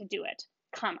dying to do it.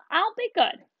 Come, I'll be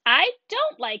good. I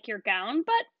don't like your gown,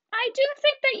 but I do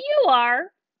think that you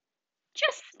are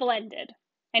just splendid.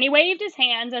 And he waved his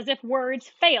hands as if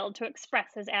words failed to express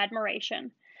his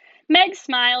admiration. Meg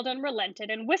smiled and relented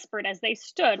and whispered as they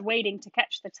stood waiting to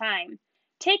catch the time.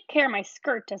 Take care my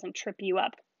skirt doesn't trip you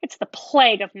up. It's the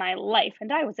plague of my life,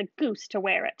 and I was a goose to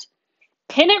wear it.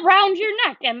 Pin it round your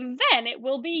neck, and then it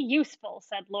will be useful,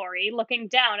 said Laurie, looking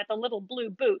down at the little blue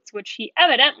boots, which he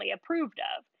evidently approved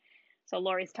of. So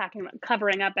Laurie's talking about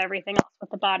covering up everything else with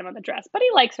the bottom of the dress, but he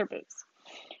likes her boots.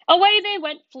 Away they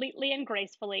went fleetly and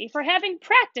gracefully, for having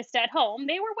practiced at home,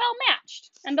 they were well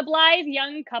matched, and the blithe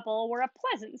young couple were a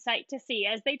pleasant sight to see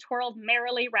as they twirled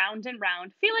merrily round and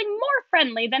round, feeling more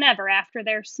friendly than ever after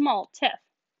their small tiff.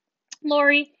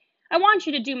 Laurie, I want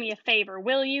you to do me a favor,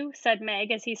 will you? Said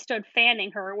Meg as he stood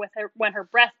fanning her when her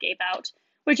breath gave out,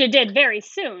 which it did very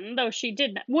soon, though she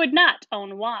would not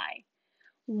own why.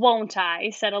 Won't I?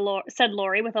 Said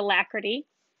Laurie with alacrity.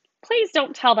 Please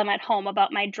don't tell them at home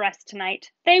about my dress tonight.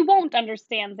 They won't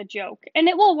understand the joke, and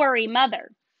it will worry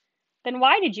Mother. Then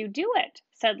why did you do it?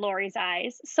 Said Laurie's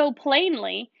eyes, so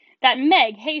plainly that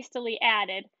Meg hastily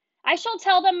added, I shall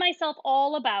tell them myself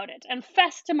all about it, and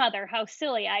fess to Mother how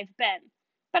silly I've been.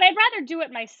 But I'd rather do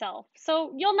it myself,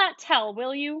 so you'll not tell,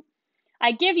 will you?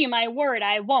 I give you my word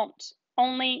I won't.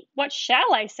 Only, what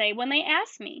shall I say when they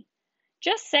ask me?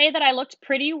 Just say that I looked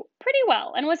pretty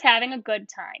well and was having a good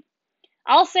time.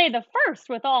 I'll say the first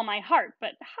with all my heart,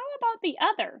 but how about the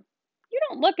other? You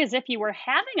don't look as if you were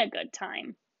having a good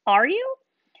time, are you?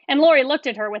 And Laurie looked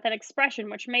at her with an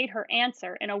expression which made her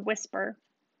answer in a whisper,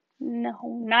 No,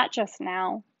 not just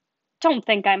now. Don't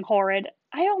think I'm horrid.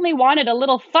 I only wanted a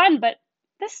little fun, but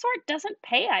this sort doesn't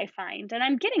pay, I find, and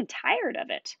I'm getting tired of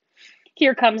it.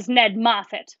 Here comes Ned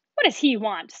Moffat. What does he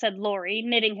want? Said Laurie,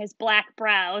 knitting his black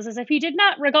brows as if he did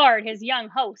not regard his young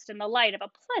host in the light of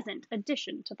a pleasant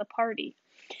addition to the party.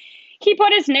 He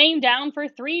put his name down for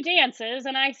 3 dances,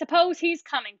 and I suppose he's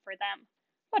coming for them.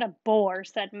 What a bore,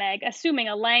 said Meg, assuming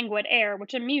a languid air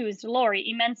which amused Laurie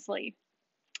immensely.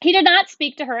 He did not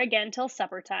speak to her again till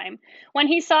supper time, when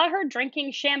he saw her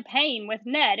drinking champagne with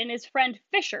Ned and his friend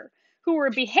Fisher, who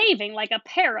were behaving like a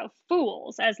pair of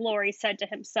fools, as Laurie said to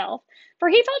himself, for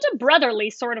he felt a brotherly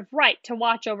sort of right to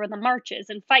watch over the marches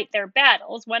and fight their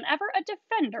battles whenever a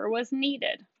defender was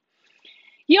needed.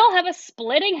 You'll have a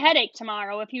splitting headache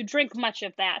tomorrow if you drink much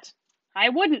of that. I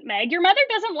wouldn't, Meg. Your mother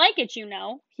doesn't like it, you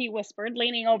know, he whispered,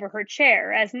 leaning over her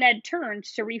chair as Ned turned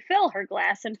to refill her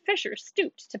glass and Fisher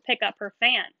stooped to pick up her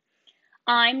fan.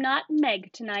 I'm not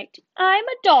Meg tonight. I'm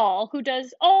a doll who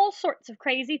does all sorts of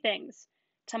crazy things.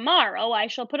 Tomorrow I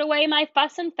shall put away my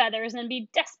fuss and feathers and be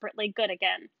desperately good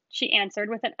again, she answered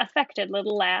with an affected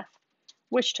little laugh.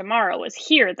 Wish tomorrow was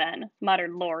here, then,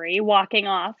 muttered Laurie, walking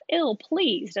off,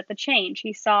 ill-pleased at the change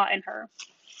he saw in her.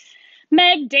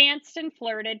 Meg danced and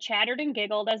flirted, chattered and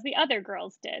giggled as the other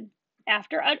girls did.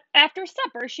 After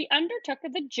supper, she undertook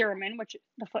the German, which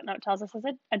the footnote tells us is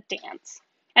a dance,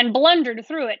 and blundered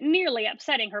through it, nearly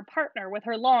upsetting her partner with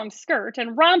her long skirt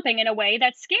and romping in a way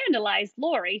that scandalized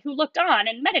Laurie, who looked on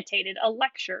and meditated a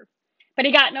lecture. But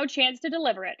he got no chance to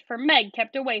deliver it, for Meg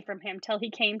kept away from him till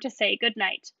he came to say good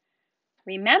night.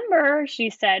 Remember, she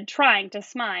said, trying to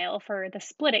smile, for the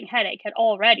splitting headache had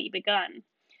already begun.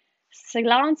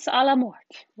 Silence à la mort,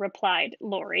 replied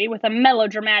Laurie, with a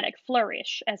melodramatic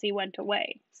flourish as he went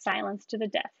away. Silence to the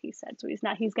death, he said, so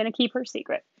he's going to keep her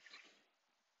secret.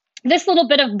 This little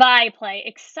bit of byplay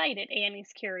excited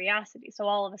Annie's curiosity, so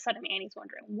all of a sudden Annie's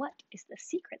wondering, what is the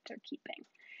secret they're keeping?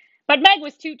 But Meg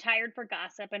was too tired for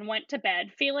gossip and went to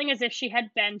bed, feeling as if she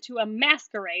had been to a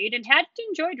masquerade and hadn't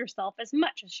enjoyed herself as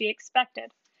much as she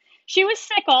expected. She was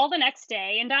sick all the next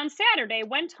day, and on Saturday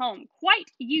went home quite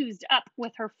used up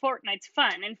with her fortnight's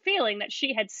fun and feeling that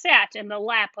she had sat in the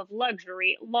lap of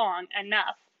luxury long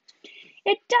enough.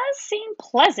 It does seem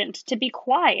pleasant to be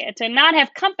quiet and not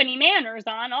have company manners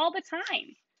on all the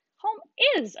time. Home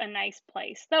is a nice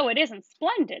place, though it isn't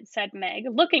splendid, said Meg,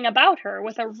 looking about her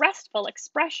with a restful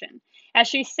expression as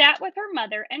she sat with her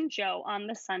mother and Joe on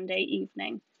the Sunday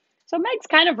evening. So Meg's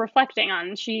kind of reflecting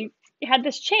on, she had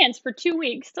this chance for 2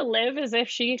 weeks to live as if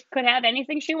she could have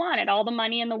anything she wanted, all the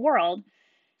money in the world.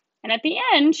 And at the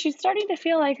end, she's starting to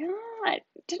feel like, it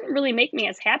didn't really make me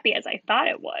as happy as I thought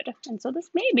it would. And so this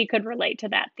maybe could relate to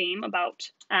that theme about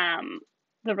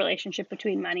the relationship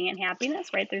between money and happiness,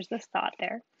 right? There's this thought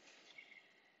there.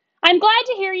 I'm glad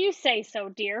to hear you say so,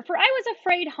 dear, for I was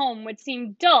afraid home would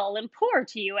seem dull and poor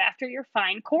to you after your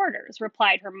fine quarters,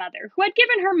 replied her mother, who had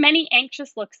given her many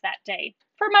anxious looks that day,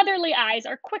 for motherly eyes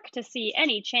are quick to see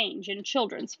any change in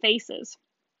children's faces.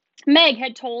 Meg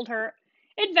had told her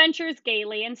adventures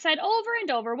gaily, and said over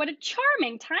and over what a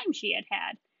charming time she had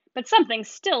had. But something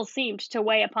still seemed to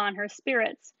weigh upon her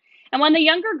spirits. And when the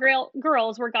younger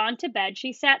girls were gone to bed,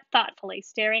 she sat thoughtfully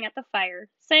staring at the fire,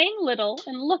 saying little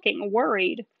and looking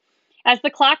worried. As the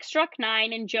clock struck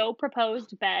 9 and Joe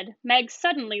proposed bed, Meg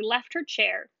suddenly left her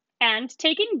chair and,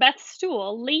 taking Beth's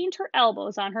stool, leaned her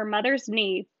elbows on her mother's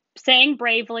knee, saying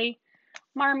bravely,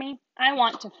 "Marmee, I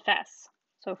want to fess."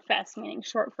 So fess meaning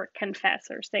short for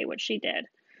confess or say what she did.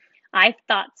 "I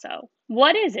thought so.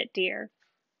 What is it, dear?"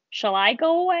 "Shall I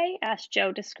go away?" asked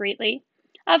Joe discreetly.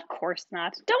 "Of course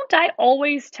not. Don't I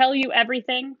always tell you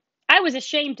everything? I was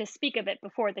ashamed to speak of it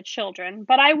before the children,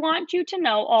 but I want you to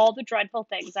know all the dreadful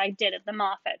things I did at the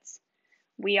Moffats."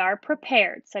 "We are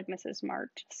prepared," said Mrs.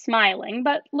 March, smiling,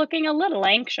 but looking a little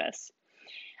anxious.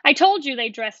 "I told you they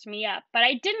dressed me up, but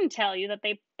I didn't tell you that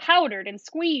they powdered and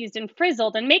squeezed and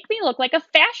frizzled and make me look like a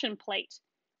fashion plate.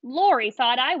 Laurie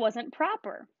thought I wasn't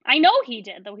proper. I know he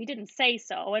did, though he didn't say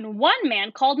so, and one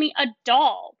man called me a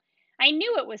doll. I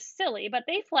knew it was silly, but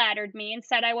they flattered me and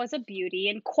said I was a beauty,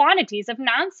 and quantities of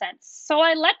nonsense, so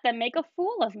I let them make a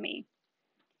fool of me."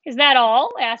 "Is that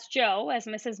all?" asked Joe, as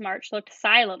Mrs. March looked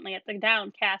silently at the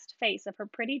downcast face of her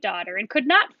pretty daughter and could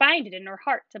not find it in her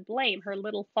heart to blame her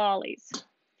little follies.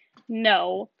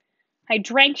 "No. I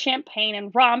drank champagne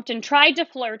and romped and tried to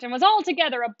flirt and was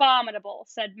altogether abominable,"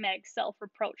 said Meg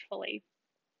self-reproachfully.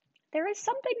 "There is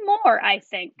something more, I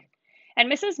think." And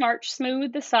Mrs. March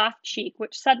smoothed the soft cheek,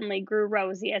 which suddenly grew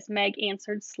rosy as Meg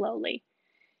answered slowly,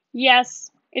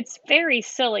 "Yes, it's very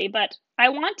silly, but I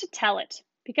want to tell it,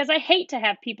 because I hate to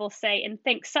have people say and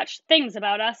think such things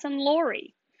about us and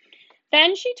Laurie."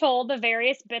 Then she told the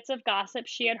various bits of gossip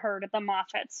she had heard at the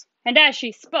Moffats. And as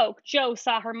she spoke, Joe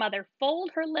saw her mother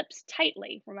fold her lips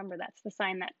tightly. Remember, that's the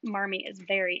sign that Marmee is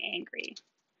very angry,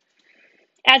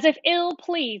 as if ill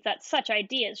pleased that such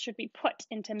ideas should be put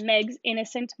into Meg's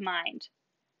innocent mind.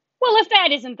 "Well, if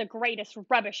that isn't the greatest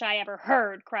rubbish I ever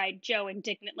heard," cried Joe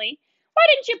indignantly, "why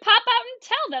didn't you pop out and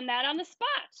tell them that on the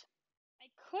spot?" "I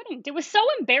couldn't. It was so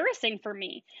embarrassing for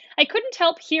me. I couldn't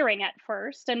help hearing at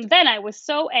first, and then I was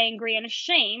so angry and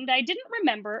ashamed I didn't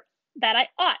remember that I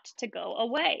ought to go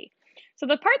away." So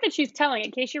the part that she's telling,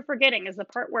 in case you're forgetting, is the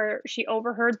part where she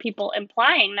overheard people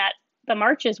implying that the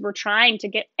Marches were trying to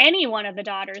get any one of the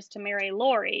daughters to marry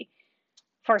Laurie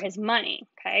for his money.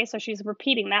 Okay, so she's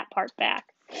repeating that part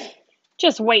back.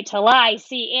 "Just wait till I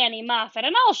see Annie Moffat,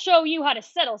 and I'll show you how to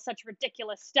settle such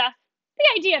ridiculous stuff.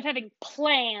 The idea of having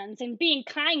plans and being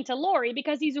kind to Laurie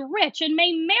because he's rich and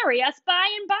may marry us by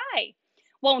and by.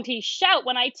 Won't he shout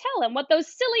when I tell him what those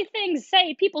silly things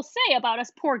people say about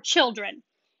us poor children?"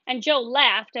 And Joe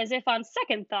laughed as if on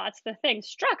second thoughts the thing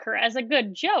struck her as a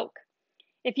good joke.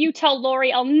 "If you tell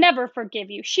Laurie, I'll never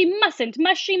forgive you. She mustn't,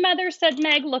 must she, Mother?" said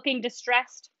Meg, looking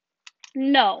distressed.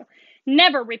 "No,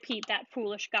 never repeat that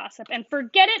foolish gossip, and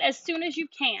forget it as soon as you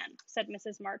can," said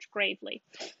Mrs. March gravely.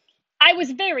 "I was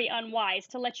very unwise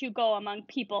to let you go among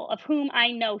people of whom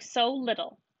I know so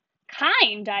little.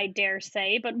 Kind, I dare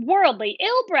say, but worldly,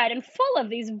 ill-bred, and full of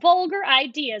these vulgar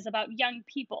ideas about young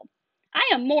people. I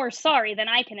am more sorry than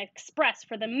I can express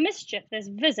for the mischief this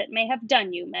visit may have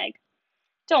done you, Meg."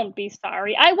 "Don't be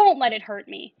sorry. I won't let it hurt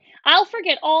me. I'll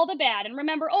forget all the bad and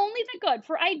remember only the good,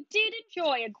 for I did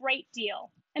enjoy a great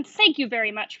deal. And thank you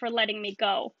very much for letting me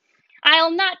go.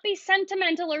 I'll not be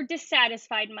sentimental or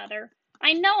dissatisfied, Mother.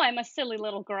 I know I'm a silly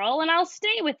little girl, and I'll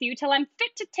stay with you till I'm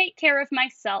fit to take care of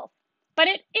myself. But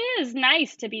it is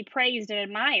nice to be praised and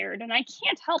admired, and I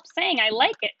can't help saying I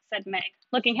like it," said Meg,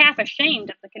 looking half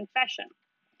ashamed of the confession.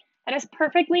 "That is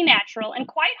perfectly natural and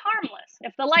quite harmless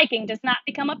if the liking does not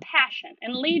become a passion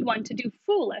and lead one to do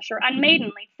foolish or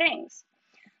unmaidenly things.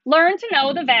 Learn to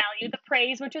know the value, the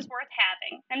praise which is worth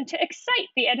having, and to excite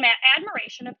the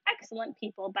admiration of excellent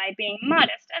people by being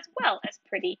modest as well as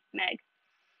pretty, Meg."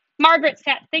 Margaret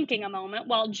sat thinking a moment,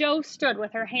 while Joe stood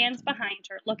with her hands behind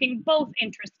her, looking both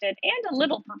interested and a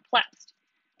little perplexed.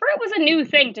 For it was a new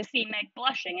thing to see Meg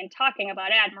blushing and talking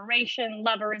about admiration,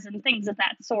 lovers, and things of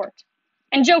that sort.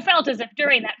 And Joe felt as if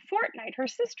during that fortnight her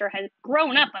sister had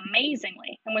grown up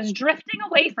amazingly and was drifting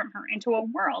away from her into a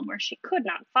world where she could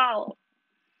not follow.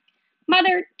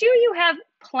 "Mother, do you have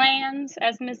plans,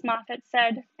 as Miss Moffat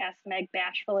said?" asked Meg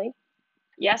bashfully.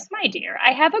 "Yes, my dear,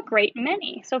 I have a great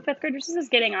many." So fifth graders, this is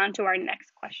getting on to our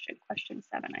next question, question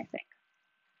 7, I think.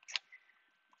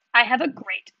 "I have a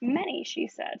great many," she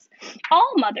says.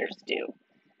 "All mothers do.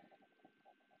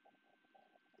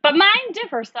 But mine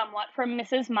differ somewhat from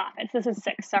Mrs. Moffat's." This is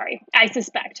 6, sorry, I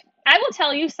suspect. "I will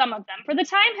tell you some of them, for the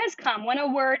time has come when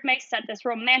a word may set this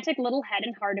romantic little head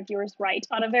and heart of yours right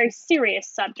on a very serious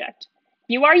subject.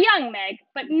 You are young, Meg,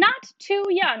 but not too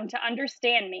young to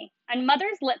understand me, and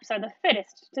mother's lips are the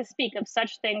fittest to speak of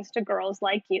such things to girls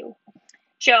like you.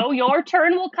 Joe, your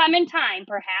turn will come in time,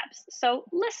 perhaps, so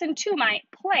listen to my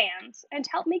plans and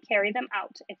help me carry them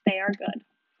out if they are good.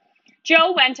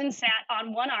 Joe went and sat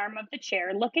on one arm of the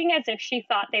chair, looking as if she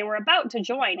thought they were about to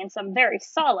join in some very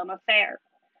solemn affair.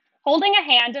 Holding a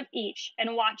hand of each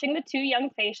and watching the two young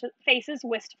faces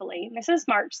wistfully, Mrs.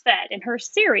 March said in her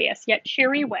serious yet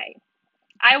cheery way,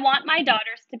 I want my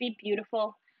daughters to be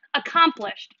beautiful,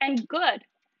 accomplished, and good,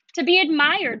 to be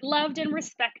admired, loved, and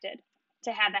respected,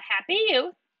 to have a happy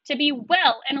youth, to be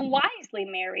well and wisely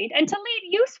married, and to lead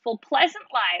useful, pleasant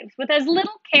lives with as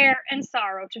little care and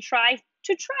sorrow to try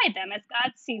them as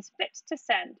God sees fit to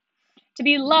send. To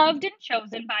be loved and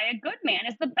chosen by a good man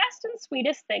is the best and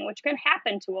sweetest thing which can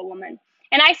happen to a woman,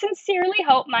 and I sincerely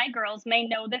hope my girls may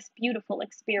know this beautiful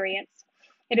experience.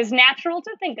 It is natural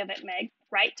to think of it, Meg,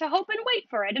 right to hope and wait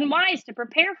for it, and wise to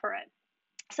prepare for it,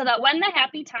 so that when the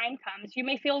happy time comes, you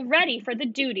may feel ready for the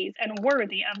duties and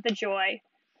worthy of the joy.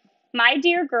 My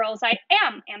dear girls, I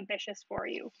am ambitious for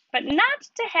you, but not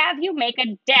to have you make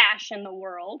a dash in the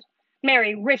world,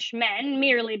 marry rich men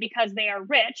merely because they are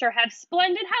rich, or have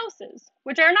splendid houses,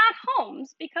 which are not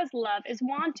homes because love is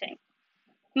wanting.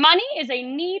 Money is a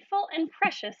needful and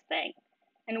precious thing,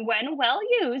 and when well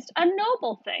used, a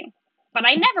noble thing. But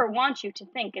I never want you to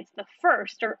think it's the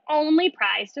first or only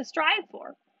prize to strive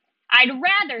for. I'd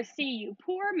rather see you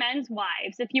poor men's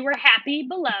wives if you were happy,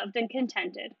 beloved, and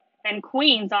contented, than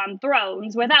queens on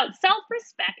thrones without self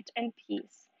respect and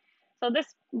peace. So, this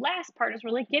last part is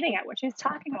really getting at what she's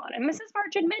talking about. And Mrs.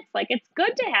 March admits, like, it's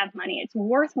good to have money, it's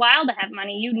worthwhile to have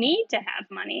money, you need to have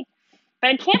money.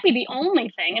 But it can't be the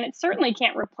only thing, and it certainly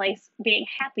can't replace being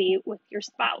happy with your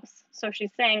spouse. So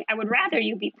she's saying, I would rather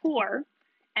you be poor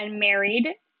and married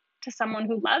to someone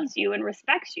who loves you and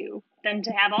respects you than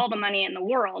to have all the money in the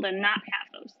world and not have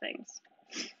those things.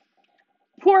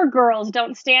 Poor girls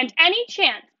don't stand any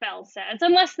chance, Belle says,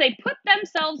 unless they put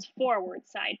themselves forward,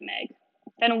 sighed Meg.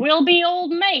 Then we'll be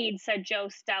old maids, said Joe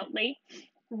stoutly.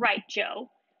 Right, Joe.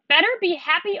 Better be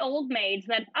happy old maids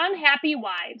than unhappy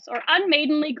wives or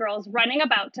unmaidenly girls running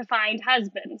about to find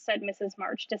husbands, said Mrs.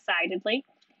 March decidedly.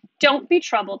 Don't be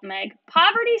troubled, Meg.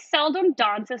 Poverty seldom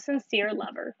daunts a sincere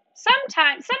lover.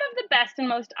 Sometimes some of the best and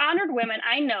most honored women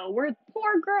I know were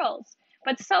poor girls,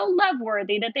 but so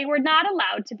love-worthy that they were not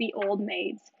allowed to be old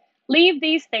maids. Leave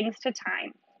these things to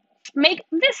time. Make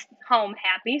this home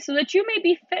happy so that you may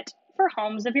be fit for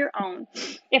homes of your own,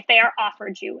 if they are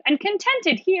offered you, and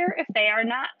contented here if they are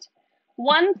not.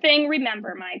 One thing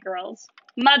remember, my girls.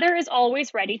 Mother is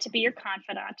always ready to be your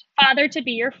confidant, father to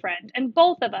be your friend, and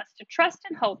both of us to trust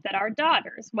and hope that our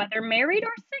daughters, whether married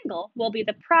or single, will be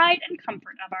the pride and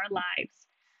comfort of our lives.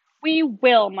 We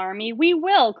will, Marmee, we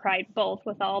will, cried both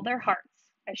with all their hearts,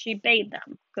 as she bade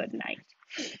them good night.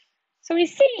 So we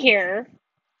see here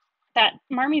that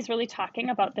Marmee's really talking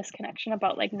about this connection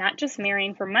about, like, not just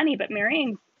marrying for money, but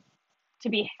marrying to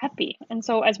be happy. And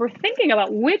so as we're thinking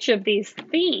about which of these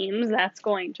themes that's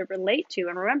going to relate to,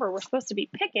 and remember, we're supposed to be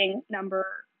picking number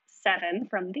 7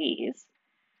 from these,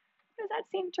 what does that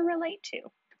seem to relate to?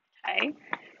 Okay.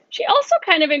 She also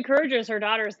kind of encourages her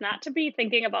daughters not to be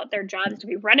thinking about their jobs, to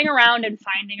be running around and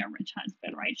finding a rich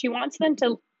husband, right? She wants them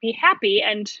to be happy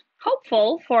and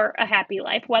hopeful for a happy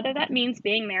life, whether that means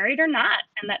being married or not,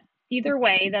 and that either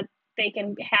way that they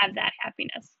can have that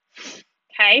happiness.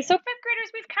 Okay, so 5th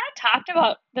graders, we've kind of talked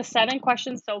about the 7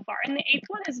 questions so far, and the 8th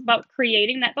one is about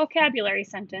creating that vocabulary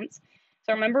sentence.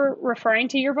 So remember referring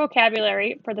to your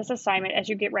vocabulary for this assignment as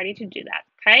you get ready to do that,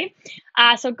 okay?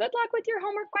 So good luck with your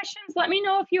homework questions. Let me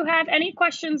know if you have any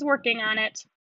questions working on it.